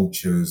our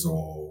cultures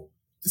or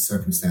the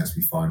circumstance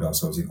we find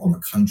ourselves in, on the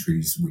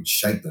countries which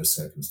shape those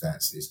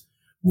circumstances,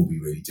 will be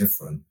really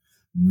different,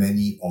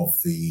 many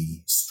of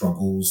the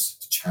struggles,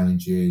 the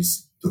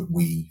challenges that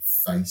we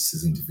face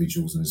as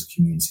individuals and as a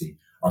community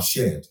are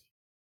shared.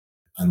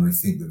 And I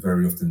think that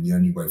very often the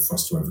only way for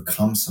us to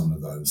overcome some of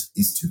those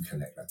is to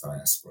connect that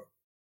diaspora.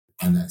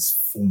 And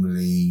that's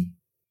formally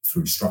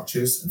through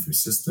structures and through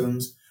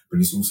systems, but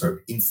it's also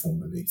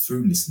informally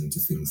through listening to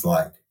things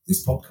like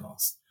this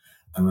podcast.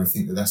 And I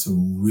think that that's a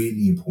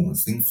really important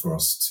thing for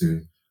us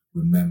to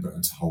remember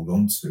and to hold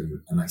on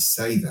to. And I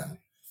say that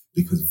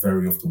because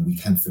very often we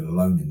can feel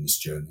alone in this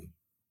journey.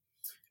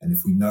 And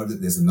if we know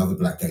that there's another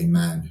Black gay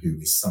man who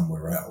is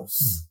somewhere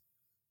else,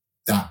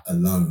 that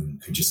alone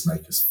could just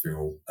make us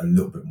feel a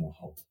little bit more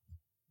whole.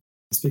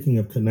 Speaking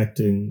of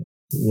connecting,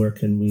 where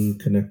can we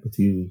connect with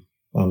you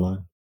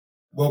online?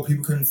 Well,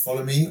 people can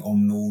follow me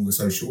on all the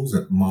socials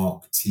at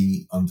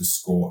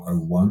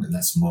MarcT_01, and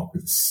that's Mark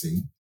with a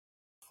C.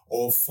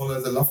 Or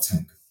follow the Love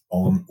Tank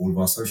on all of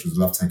our socials,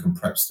 Love Tank and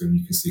PrEPster, and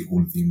you can see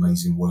all of the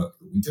amazing work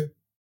that we do.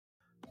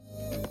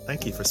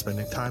 Thank you for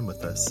spending time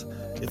with us.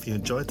 If you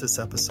enjoyed this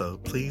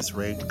episode, please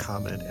rate,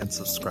 comment, and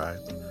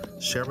subscribe.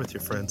 Share with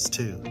your friends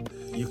too.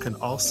 You can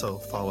also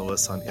follow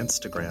us on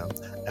Instagram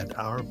at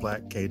Our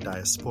Black Gay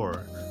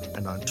Diaspora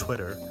and on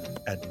Twitter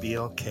at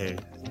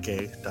BLK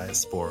Gay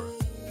Diaspora.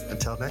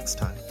 Until next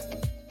time.